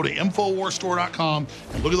simply go to InfoWarsStore.com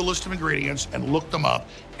and look at the list of ingredients and look them up,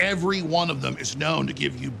 every one of them is known to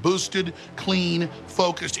give you boosted, clean,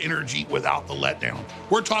 focused energy without the letdown.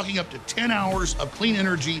 We're talking up to 10 hours of clean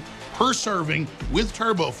energy per serving with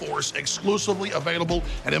TurboForce, exclusively available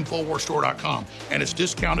at InfoWarsStore.com. And it's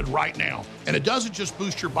discounted right now. And it doesn't just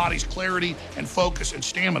boost your body's clarity and focus and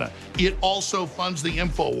stamina. It also funds the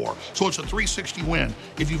InfoWar. So it's a 360 win.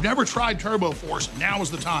 If you've never tried TurboForce, now is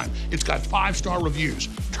the time. It's got 5-star reviews.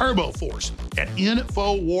 TurboForce at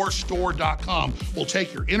InfoWarsStore.com will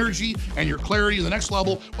take your energy and your clarity to the next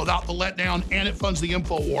level without the letdown, and it funds the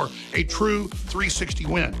InfoWar, a true 360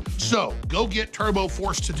 win. So go get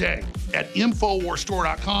TurboForce today at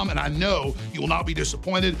InfoWarsStore.com, and I know you will not be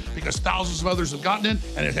disappointed because thousands of others have gotten it,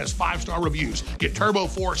 and it has 5-star reviews. Get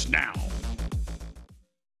TurboForce now.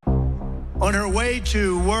 On her way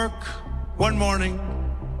to work one morning,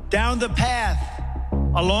 down the path,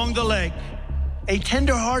 along the lake, a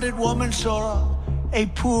tender-hearted woman saw a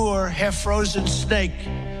poor, half-frozen snake.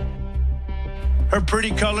 Her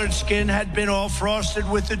pretty-colored skin had been all frosted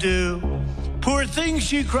with the dew. Poor thing,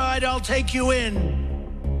 she cried, I'll take you in,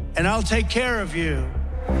 and I'll take care of you.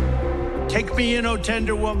 Take me in, O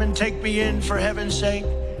tender woman, take me in, for heaven's sake.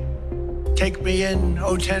 Take me in,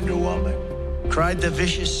 O tender woman, cried the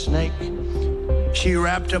vicious snake. She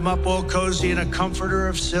wrapped him up all cozy in a comforter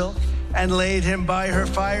of silk and laid him by her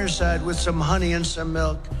fireside with some honey and some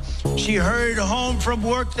milk. She hurried home from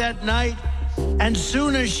work that night, and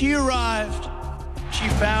soon as she arrived, she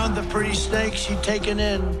found the pretty snake she'd taken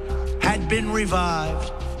in had been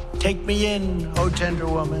revived. Take me in, O tender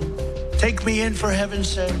woman. Take me in for heaven's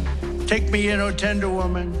sake. Take me in, O tender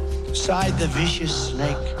woman, sighed the vicious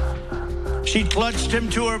snake. She clutched him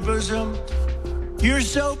to her bosom. You're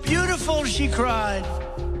so beautiful, she cried.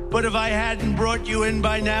 But if I hadn't brought you in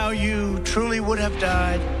by now, you truly would have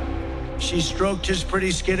died. She stroked his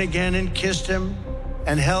pretty skin again and kissed him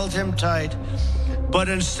and held him tight. But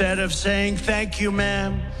instead of saying, thank you,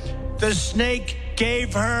 ma'am, the snake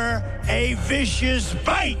gave her a vicious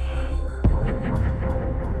bite.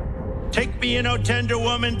 Take me in, O tender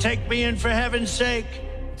woman, take me in for heaven's sake.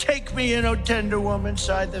 Take me in, O tender woman,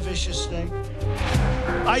 sighed the vicious snake.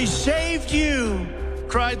 I saved you,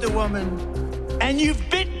 cried the woman, and you've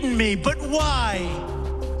bitten me, but why?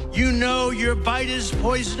 You know your bite is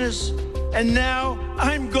poisonous, and now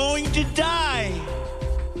I'm going to die.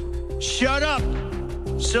 Shut up,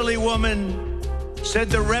 silly woman, said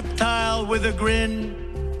the reptile with a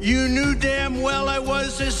grin. You knew damn well I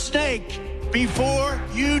was a snake before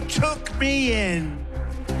you took me in.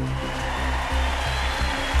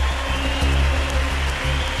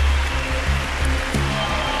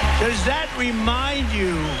 Does that remind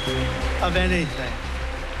you of anything?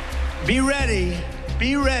 Be ready,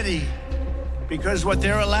 because what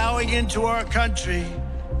they're allowing into our country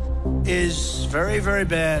is very, very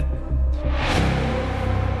bad.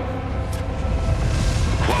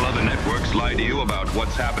 While other networks lie to you about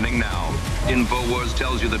what's happening now, InfoWars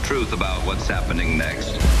tells you the truth about what's happening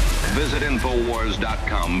next. Visit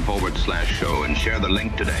Infowars.com/show and share the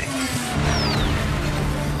link today.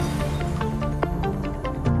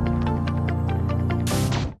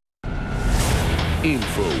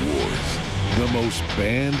 InfoWars, the most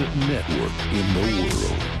banned network in the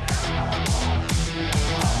world.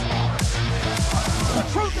 The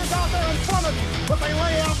truth is out there in front of you, but they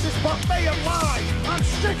lay out this buffet of lies. I'm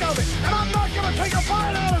sick of it, and I'm not going to take a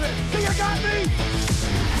bite out of it. Do you got me?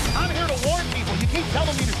 I'm here to warn people. You keep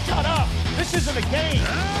telling me to shut up. This isn't a game.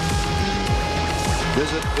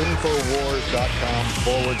 Visit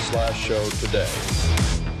Infowars.com/show today.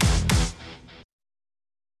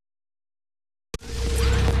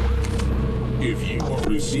 If you are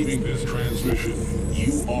receiving this transmission,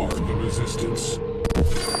 you are the resistance.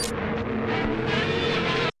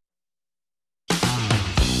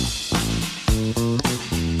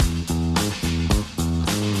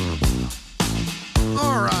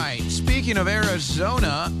 All right. Speaking of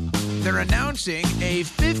Arizona, they're announcing a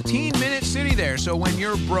 15-minute city there. So when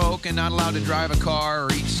you're broke and not allowed to drive a car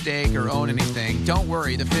or eat steak or own anything, don't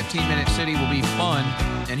worry. The 15-minute city will be fun.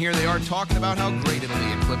 And here they are talking about how great it'll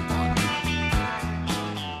be in Clip One.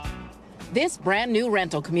 This brand new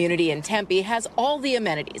rental community in Tempe has all the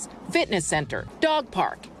amenities: fitness center, dog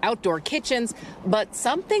park, outdoor kitchens, but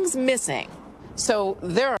something's missing. So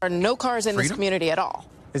there are no cars in this community at all.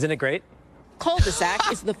 Isn't it great? Cul-de-sac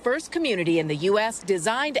is the first community in the U.S.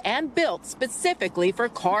 designed and built specifically for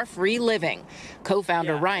car-free living.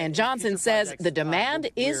 Co-founder Ryan Johnson says the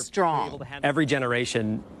demand is strong. Every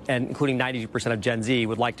generation, and including 92% of Gen Z,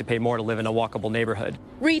 would like to pay more to live in a walkable neighborhood.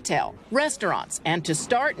 Retail, restaurants, and to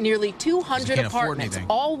start, nearly 200 apartments,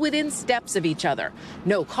 all within steps of each other.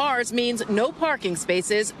 No cars means no parking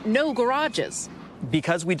spaces, no garages.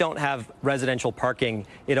 Because we don't have residential parking,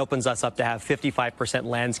 it opens us up to have 55%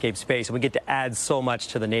 landscape space, and we get to add so much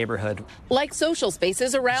to the neighborhood. Like social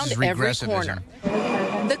spaces around every corner.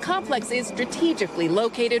 The complex is strategically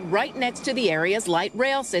located right next to the area's light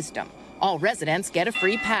rail system. All residents get a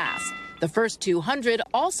free pass. The first 200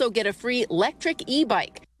 also get a free electric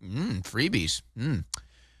e-bike. Freebies.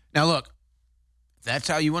 Now, look, if that's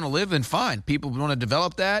how you want to live, then fine. People want to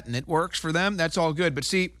develop that, and it works for them. That's all good. But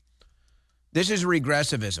see, this is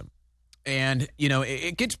regressivism. And, you know,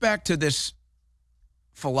 it gets back to this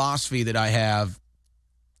philosophy that I have,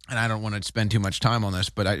 and I don't want to spend too much time on this,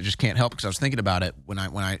 but I just can't help because I was thinking about it when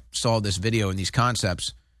I saw this video and these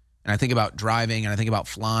concepts, and I think about driving and I think about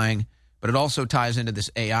flying, but it also ties into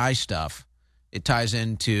this AI stuff. It ties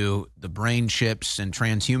into the brain chips and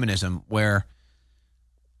transhumanism, where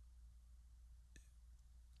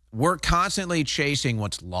we're constantly chasing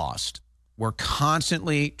what's lost. We're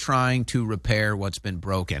constantly trying to repair what's been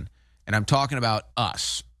broken. And I'm talking about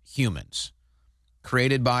us, humans,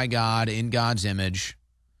 created by God in God's image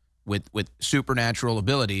with supernatural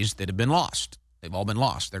abilities that have been lost. They've all been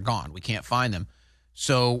lost. They're gone. We can't find them.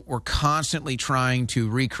 So we're constantly trying to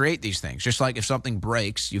recreate these things. Just like if something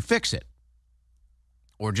breaks, you fix it.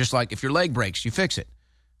 Or just like if your leg breaks, you fix it.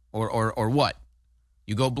 Or what?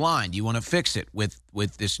 You go blind. You want to fix it with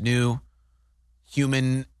this new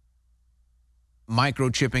human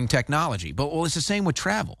microchipping technology. But, well, it's the same with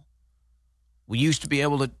travel. We used to be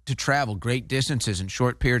able to travel great distances in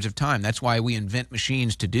short periods of time. That's why we invent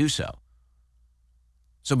machines to do so.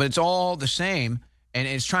 But it's all the same, and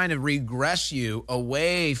it's trying to regress you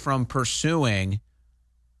away from pursuing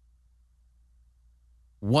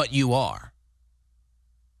what you are.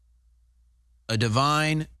 A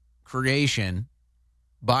divine creation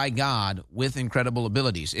by God with incredible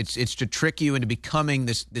abilities. It's to trick you into becoming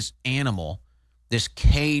this animal, this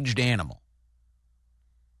caged animal,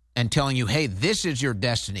 and telling you, hey, this is your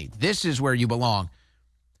destiny. This is where you belong.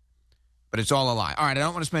 But it's all a lie. All right, I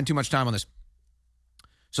don't want to spend too much time on this.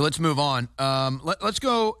 So let's move on. Let's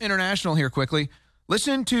go international here quickly.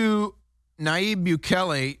 Listen to Nayib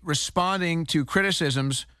Bukele responding to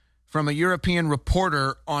criticisms from a European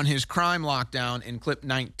reporter on his crime lockdown in clip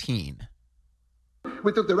 19.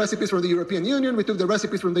 We took the recipes from the European Union. We took the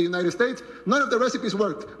recipes from the United States. None of the recipes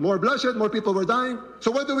worked. More bloodshed, more people were dying.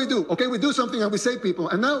 So what do? Okay, we do something and we save people.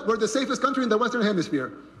 And now we're the safest country in the Western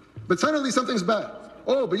Hemisphere. But suddenly something's bad.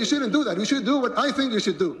 Oh, but you shouldn't do that. You should do what I think you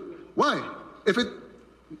should do. Why?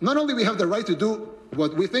 Not only we have the right to do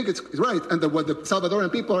what we think is right and what the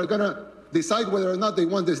Salvadoran people are going to decide whether or not they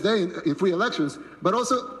want this day in free elections, but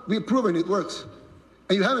also we've proven it works.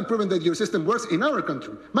 And you haven't proven that your system works in our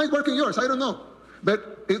country. Might work in yours, I don't know.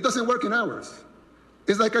 But it doesn't work in ours.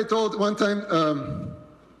 It's like I told one time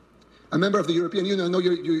a member of the European Union, I know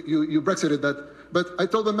you Brexited that, but I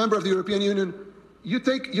told a member of the European Union, you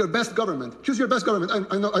take your best government, choose your best government.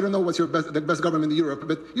 I don't know what's the best government in Europe,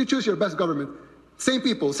 but you choose your best government. Same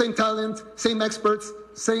people, same talent, same experts,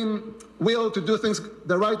 same will to do things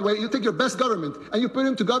the right way. You take your best government and you put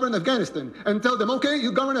him to govern Afghanistan and tell them, okay,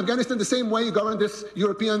 you govern Afghanistan the same way you govern this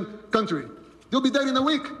European country. You'll be dead in a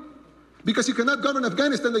week because you cannot govern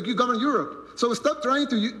Afghanistan like you govern Europe. So stop trying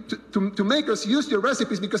to make us use your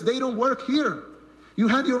recipes because they don't work here. You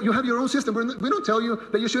have your own system. We don't tell you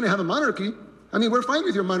that you shouldn't have a monarchy. I mean, we're fine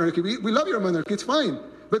with your monarchy. We love your monarchy. It's fine.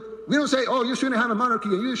 But we don't say, oh, you shouldn't have a monarchy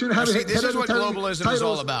and you shouldn't have a this is what globalism is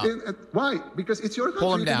all about. Why? Because it's your country.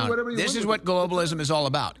 Pull them down. This is what globalism is all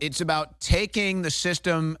about. It's about taking the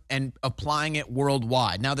system and applying it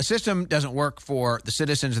worldwide. Now, the system doesn't work for the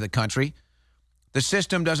citizens of the country. The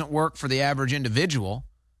system doesn't work for the average individual.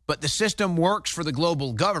 But the system works for the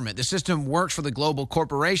global government. The system works for the global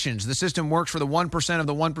corporations. The system works for the 1% of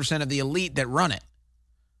the 1% of the elite that run it.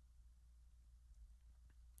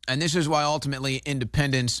 And this is why ultimately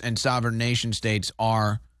independence and sovereign nation states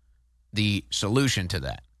are the solution to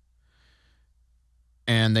that.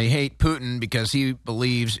 And they hate Putin because he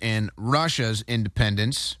believes in Russia's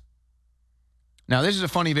independence. Now, this is a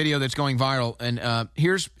funny video that's going viral. And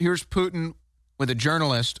here's Putin with a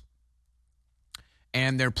journalist,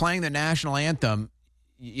 and they're playing the national anthem.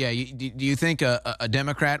 Yeah, do you think a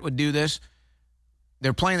Democrat would do this?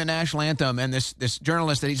 They're playing the national anthem, and this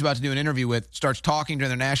journalist that he's about to do an interview with starts talking during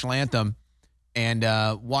the national anthem. And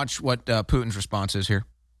watch what Putin's response is here.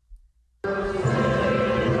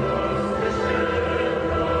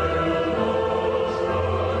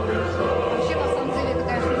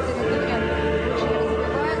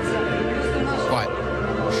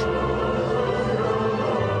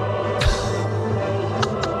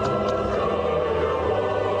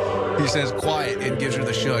 He says quiet and gives her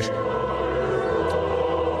the shush.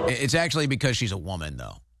 It's actually because she's a woman,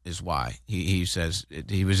 though, is why. He says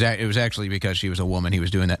it was actually because she was a woman he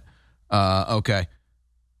was doing that. Okay.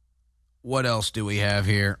 What else do we have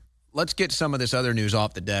here? Let's get some of this other news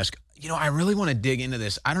off the desk. You know, I really want to dig into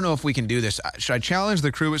this. I don't know if we can do this. Should I challenge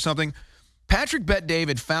the crew with something? Patrick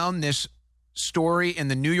Bet-David found this story in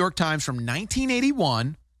the New York Times from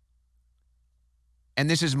 1981. And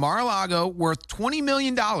this is Mar-a-Lago worth $20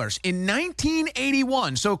 million in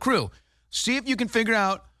 1981. So, crew, see if you can figure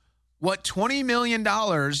out what $20 million in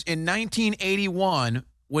 1981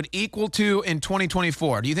 would equal to in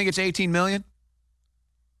 2024. Do you think it's 18 million?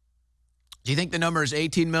 Do you think the number is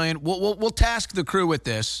 18 million? We'll task the crew with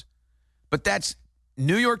this. But that's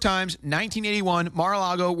New York Times, 1981,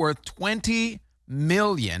 Mar-a-Lago worth $20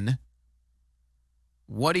 million.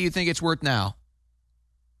 What do you think it's worth now?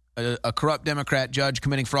 A corrupt Democrat judge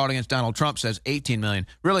committing fraud against Donald Trump says 18 million.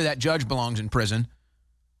 Really, that judge belongs in prison.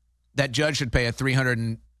 That judge should pay a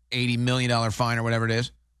 $380 million fine or whatever it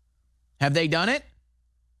is. Have they done it?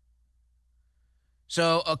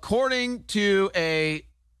 So according to a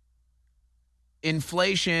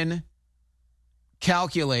inflation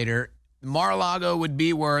calculator, Mar-a-Lago would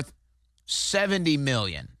be worth 70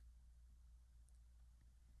 million.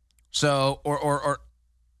 So, or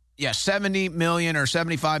 70 million or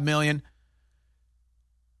 75 million.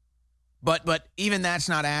 But even that's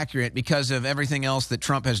not accurate because of everything else that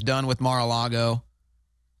Trump has done with Mar-a-Lago.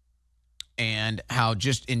 and how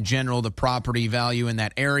just in general the property value in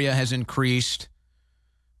that area has increased.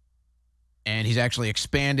 And he's actually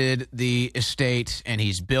expanded the estate, and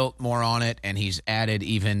he's built more on it, and he's added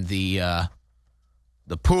even the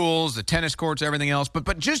pools, the tennis courts, everything else.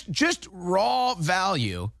 But just raw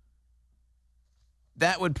value,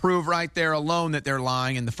 that would prove right there alone that they're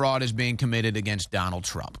lying and the fraud is being committed against Donald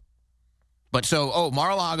Trump. But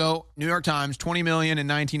Mar-a-Lago, New York Times, $20 million in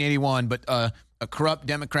 1981, but a corrupt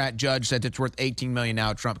Democrat judge said it's worth $18 million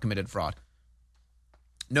now. Trump committed fraud.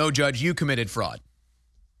 No, Judge, you committed fraud.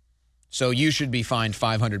 So you should be fined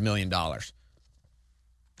 $500 million.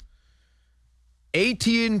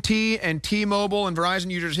 AT&T and T-Mobile and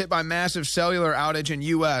Verizon users hit by massive cellular outage in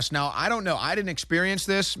U.S. Now, I don't know. I didn't experience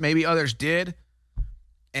this. Maybe others did.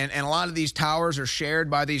 And a lot of these towers are shared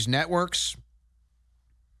by these networks.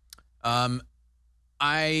 Obviously,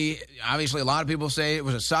 a lot of people say it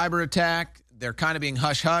was a cyber attack. They're kind of being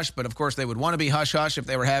hush-hush, but of course they would want to be hush-hush if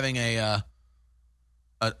they were having a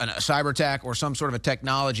cyber attack or some sort of a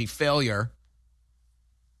technology failure.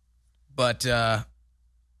 But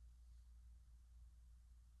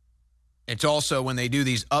it's also when they do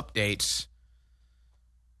these updates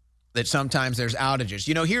that sometimes there's outages.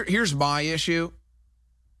 You know, here's my issue,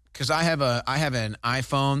 because I have an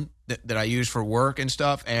iPhone that I use for work and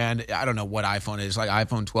stuff, and I don't know what iPhone it is, like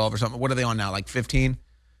iPhone 12 or something. What are they on now, like 15?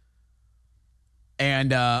 And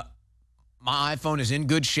my iPhone is in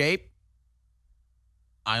good shape.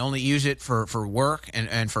 I only use it for work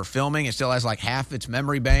and for filming. It still has like half its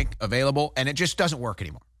memory bank available, and it just doesn't work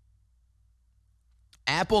anymore.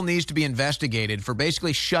 Apple needs to be investigated for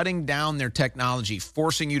basically shutting down their technology,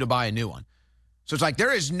 forcing you to buy a new one. So it's like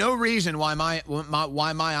there is no reason why my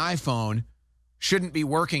iPhone shouldn't be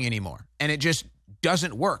working anymore, and it just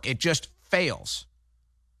doesn't work. It just fails.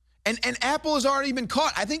 And Apple has already been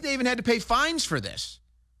caught. I think they even had to pay fines for this.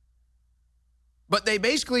 But they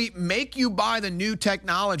basically make you buy the new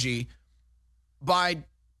technology by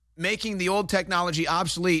making the old technology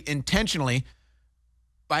obsolete intentionally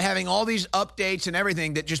by having all these updates and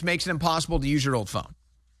everything that just makes it impossible to use your old phone.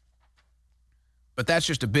 But that's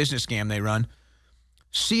just a business scam they run.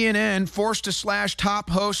 CNN forced to slash top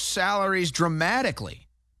host salaries dramatically.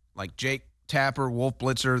 Like Jake Tapper, Wolf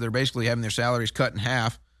Blitzer, they're basically having their salaries cut in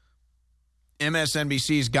half.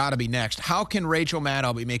 MSNBC's got to be next. How can Rachel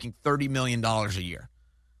Maddow be making $30 million a year?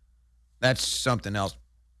 That's something else.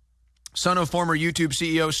 Son of former YouTube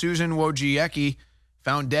CEO Susan Wojcicki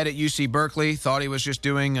found dead at UC Berkeley. Thought he was just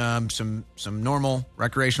doing some normal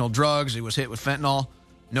recreational drugs. He was hit with fentanyl.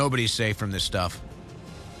 Nobody's safe from this stuff.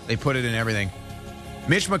 They put it in everything.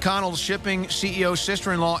 Mitch McConnell's shipping CEO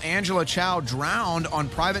sister-in-law Angela Chow drowned on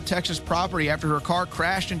private Texas property after her car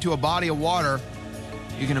crashed into a body of water.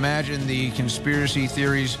 You can imagine the conspiracy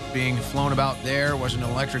theories being flown about there. Was it an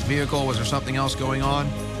electric vehicle? Was there something else going on?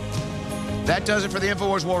 That does it for the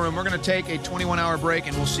InfoWars War Room. We're going to take a 21-hour break,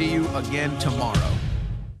 and we'll see you again tomorrow.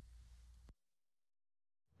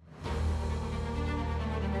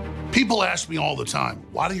 People ask me all the time,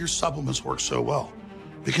 why do your supplements work so well?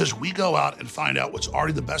 Because we go out and find out what's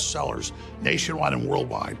already the best sellers nationwide and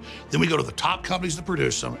worldwide. Then we go to the top companies that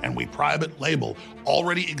produce them and we private label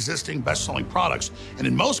already existing best-selling products. And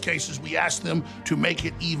in most cases, we ask them to make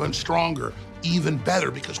it even stronger, even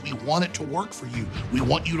better, because we want it to work for you. We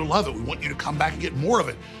want you to love it. We want you to come back and get more of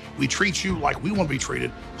it. We treat you like we want to be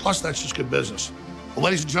treated. Plus, that's just good business. Well,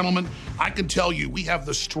 ladies and gentlemen, I can tell you we have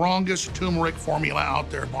the strongest turmeric formula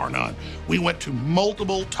out there, bar none. We went to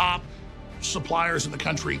multiple top suppliers in the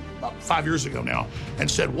country about 5 years ago now and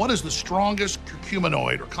said, what is the strongest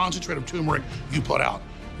curcuminoid or concentrate of turmeric you put out?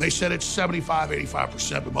 They said it's 75,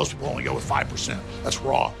 85%, but most people only go with 5%. That's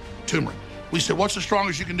raw turmeric. We said, what's the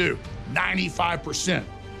strongest you can do? 95%.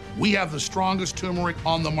 We have the strongest turmeric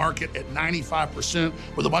on the market at 95%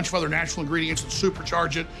 with a bunch of other natural ingredients that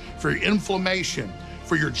supercharge it for your inflammation,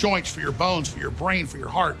 for your joints, for your bones, for your brain, for your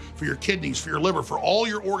heart, for your kidneys, for your liver, for all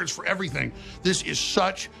your organs, for everything. This is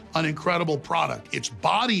such an incredible product. It's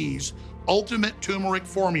Body's ultimate turmeric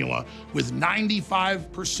formula with 95%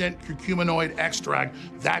 curcuminoid extract.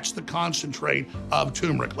 That's the concentrate of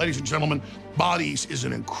turmeric. Ladies and gentlemen, Body's is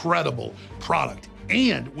an incredible product.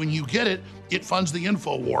 And when you get it, it funds the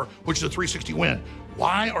InfoWar, which is a 360 win.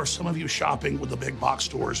 Why are some of you shopping with the big box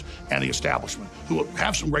stores and the establishment, who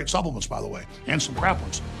have some great supplements, by the way, and some crap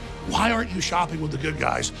ones? Why aren't you shopping with the good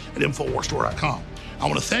guys at InfoWarsStore.com? I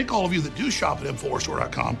want to thank all of you that do shop at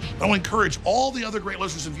InfoWarsStore.com. But I want to encourage all the other great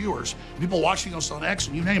listeners and viewers, people watching us on X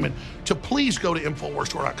and you name it, to please go to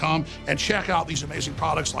InfoWarsStore.com and check out these amazing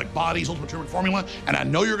products like Body's Ultimate Turmeric Formula. And I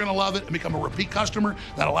know you're going to love it and become a repeat customer.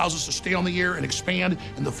 That allows us to stay on the air and expand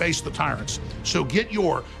in the face of the tyrants. So get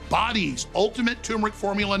your Body's Ultimate Turmeric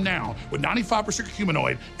Formula now with 95%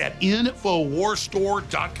 curcuminoid at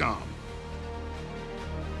InfoWarsStore.com.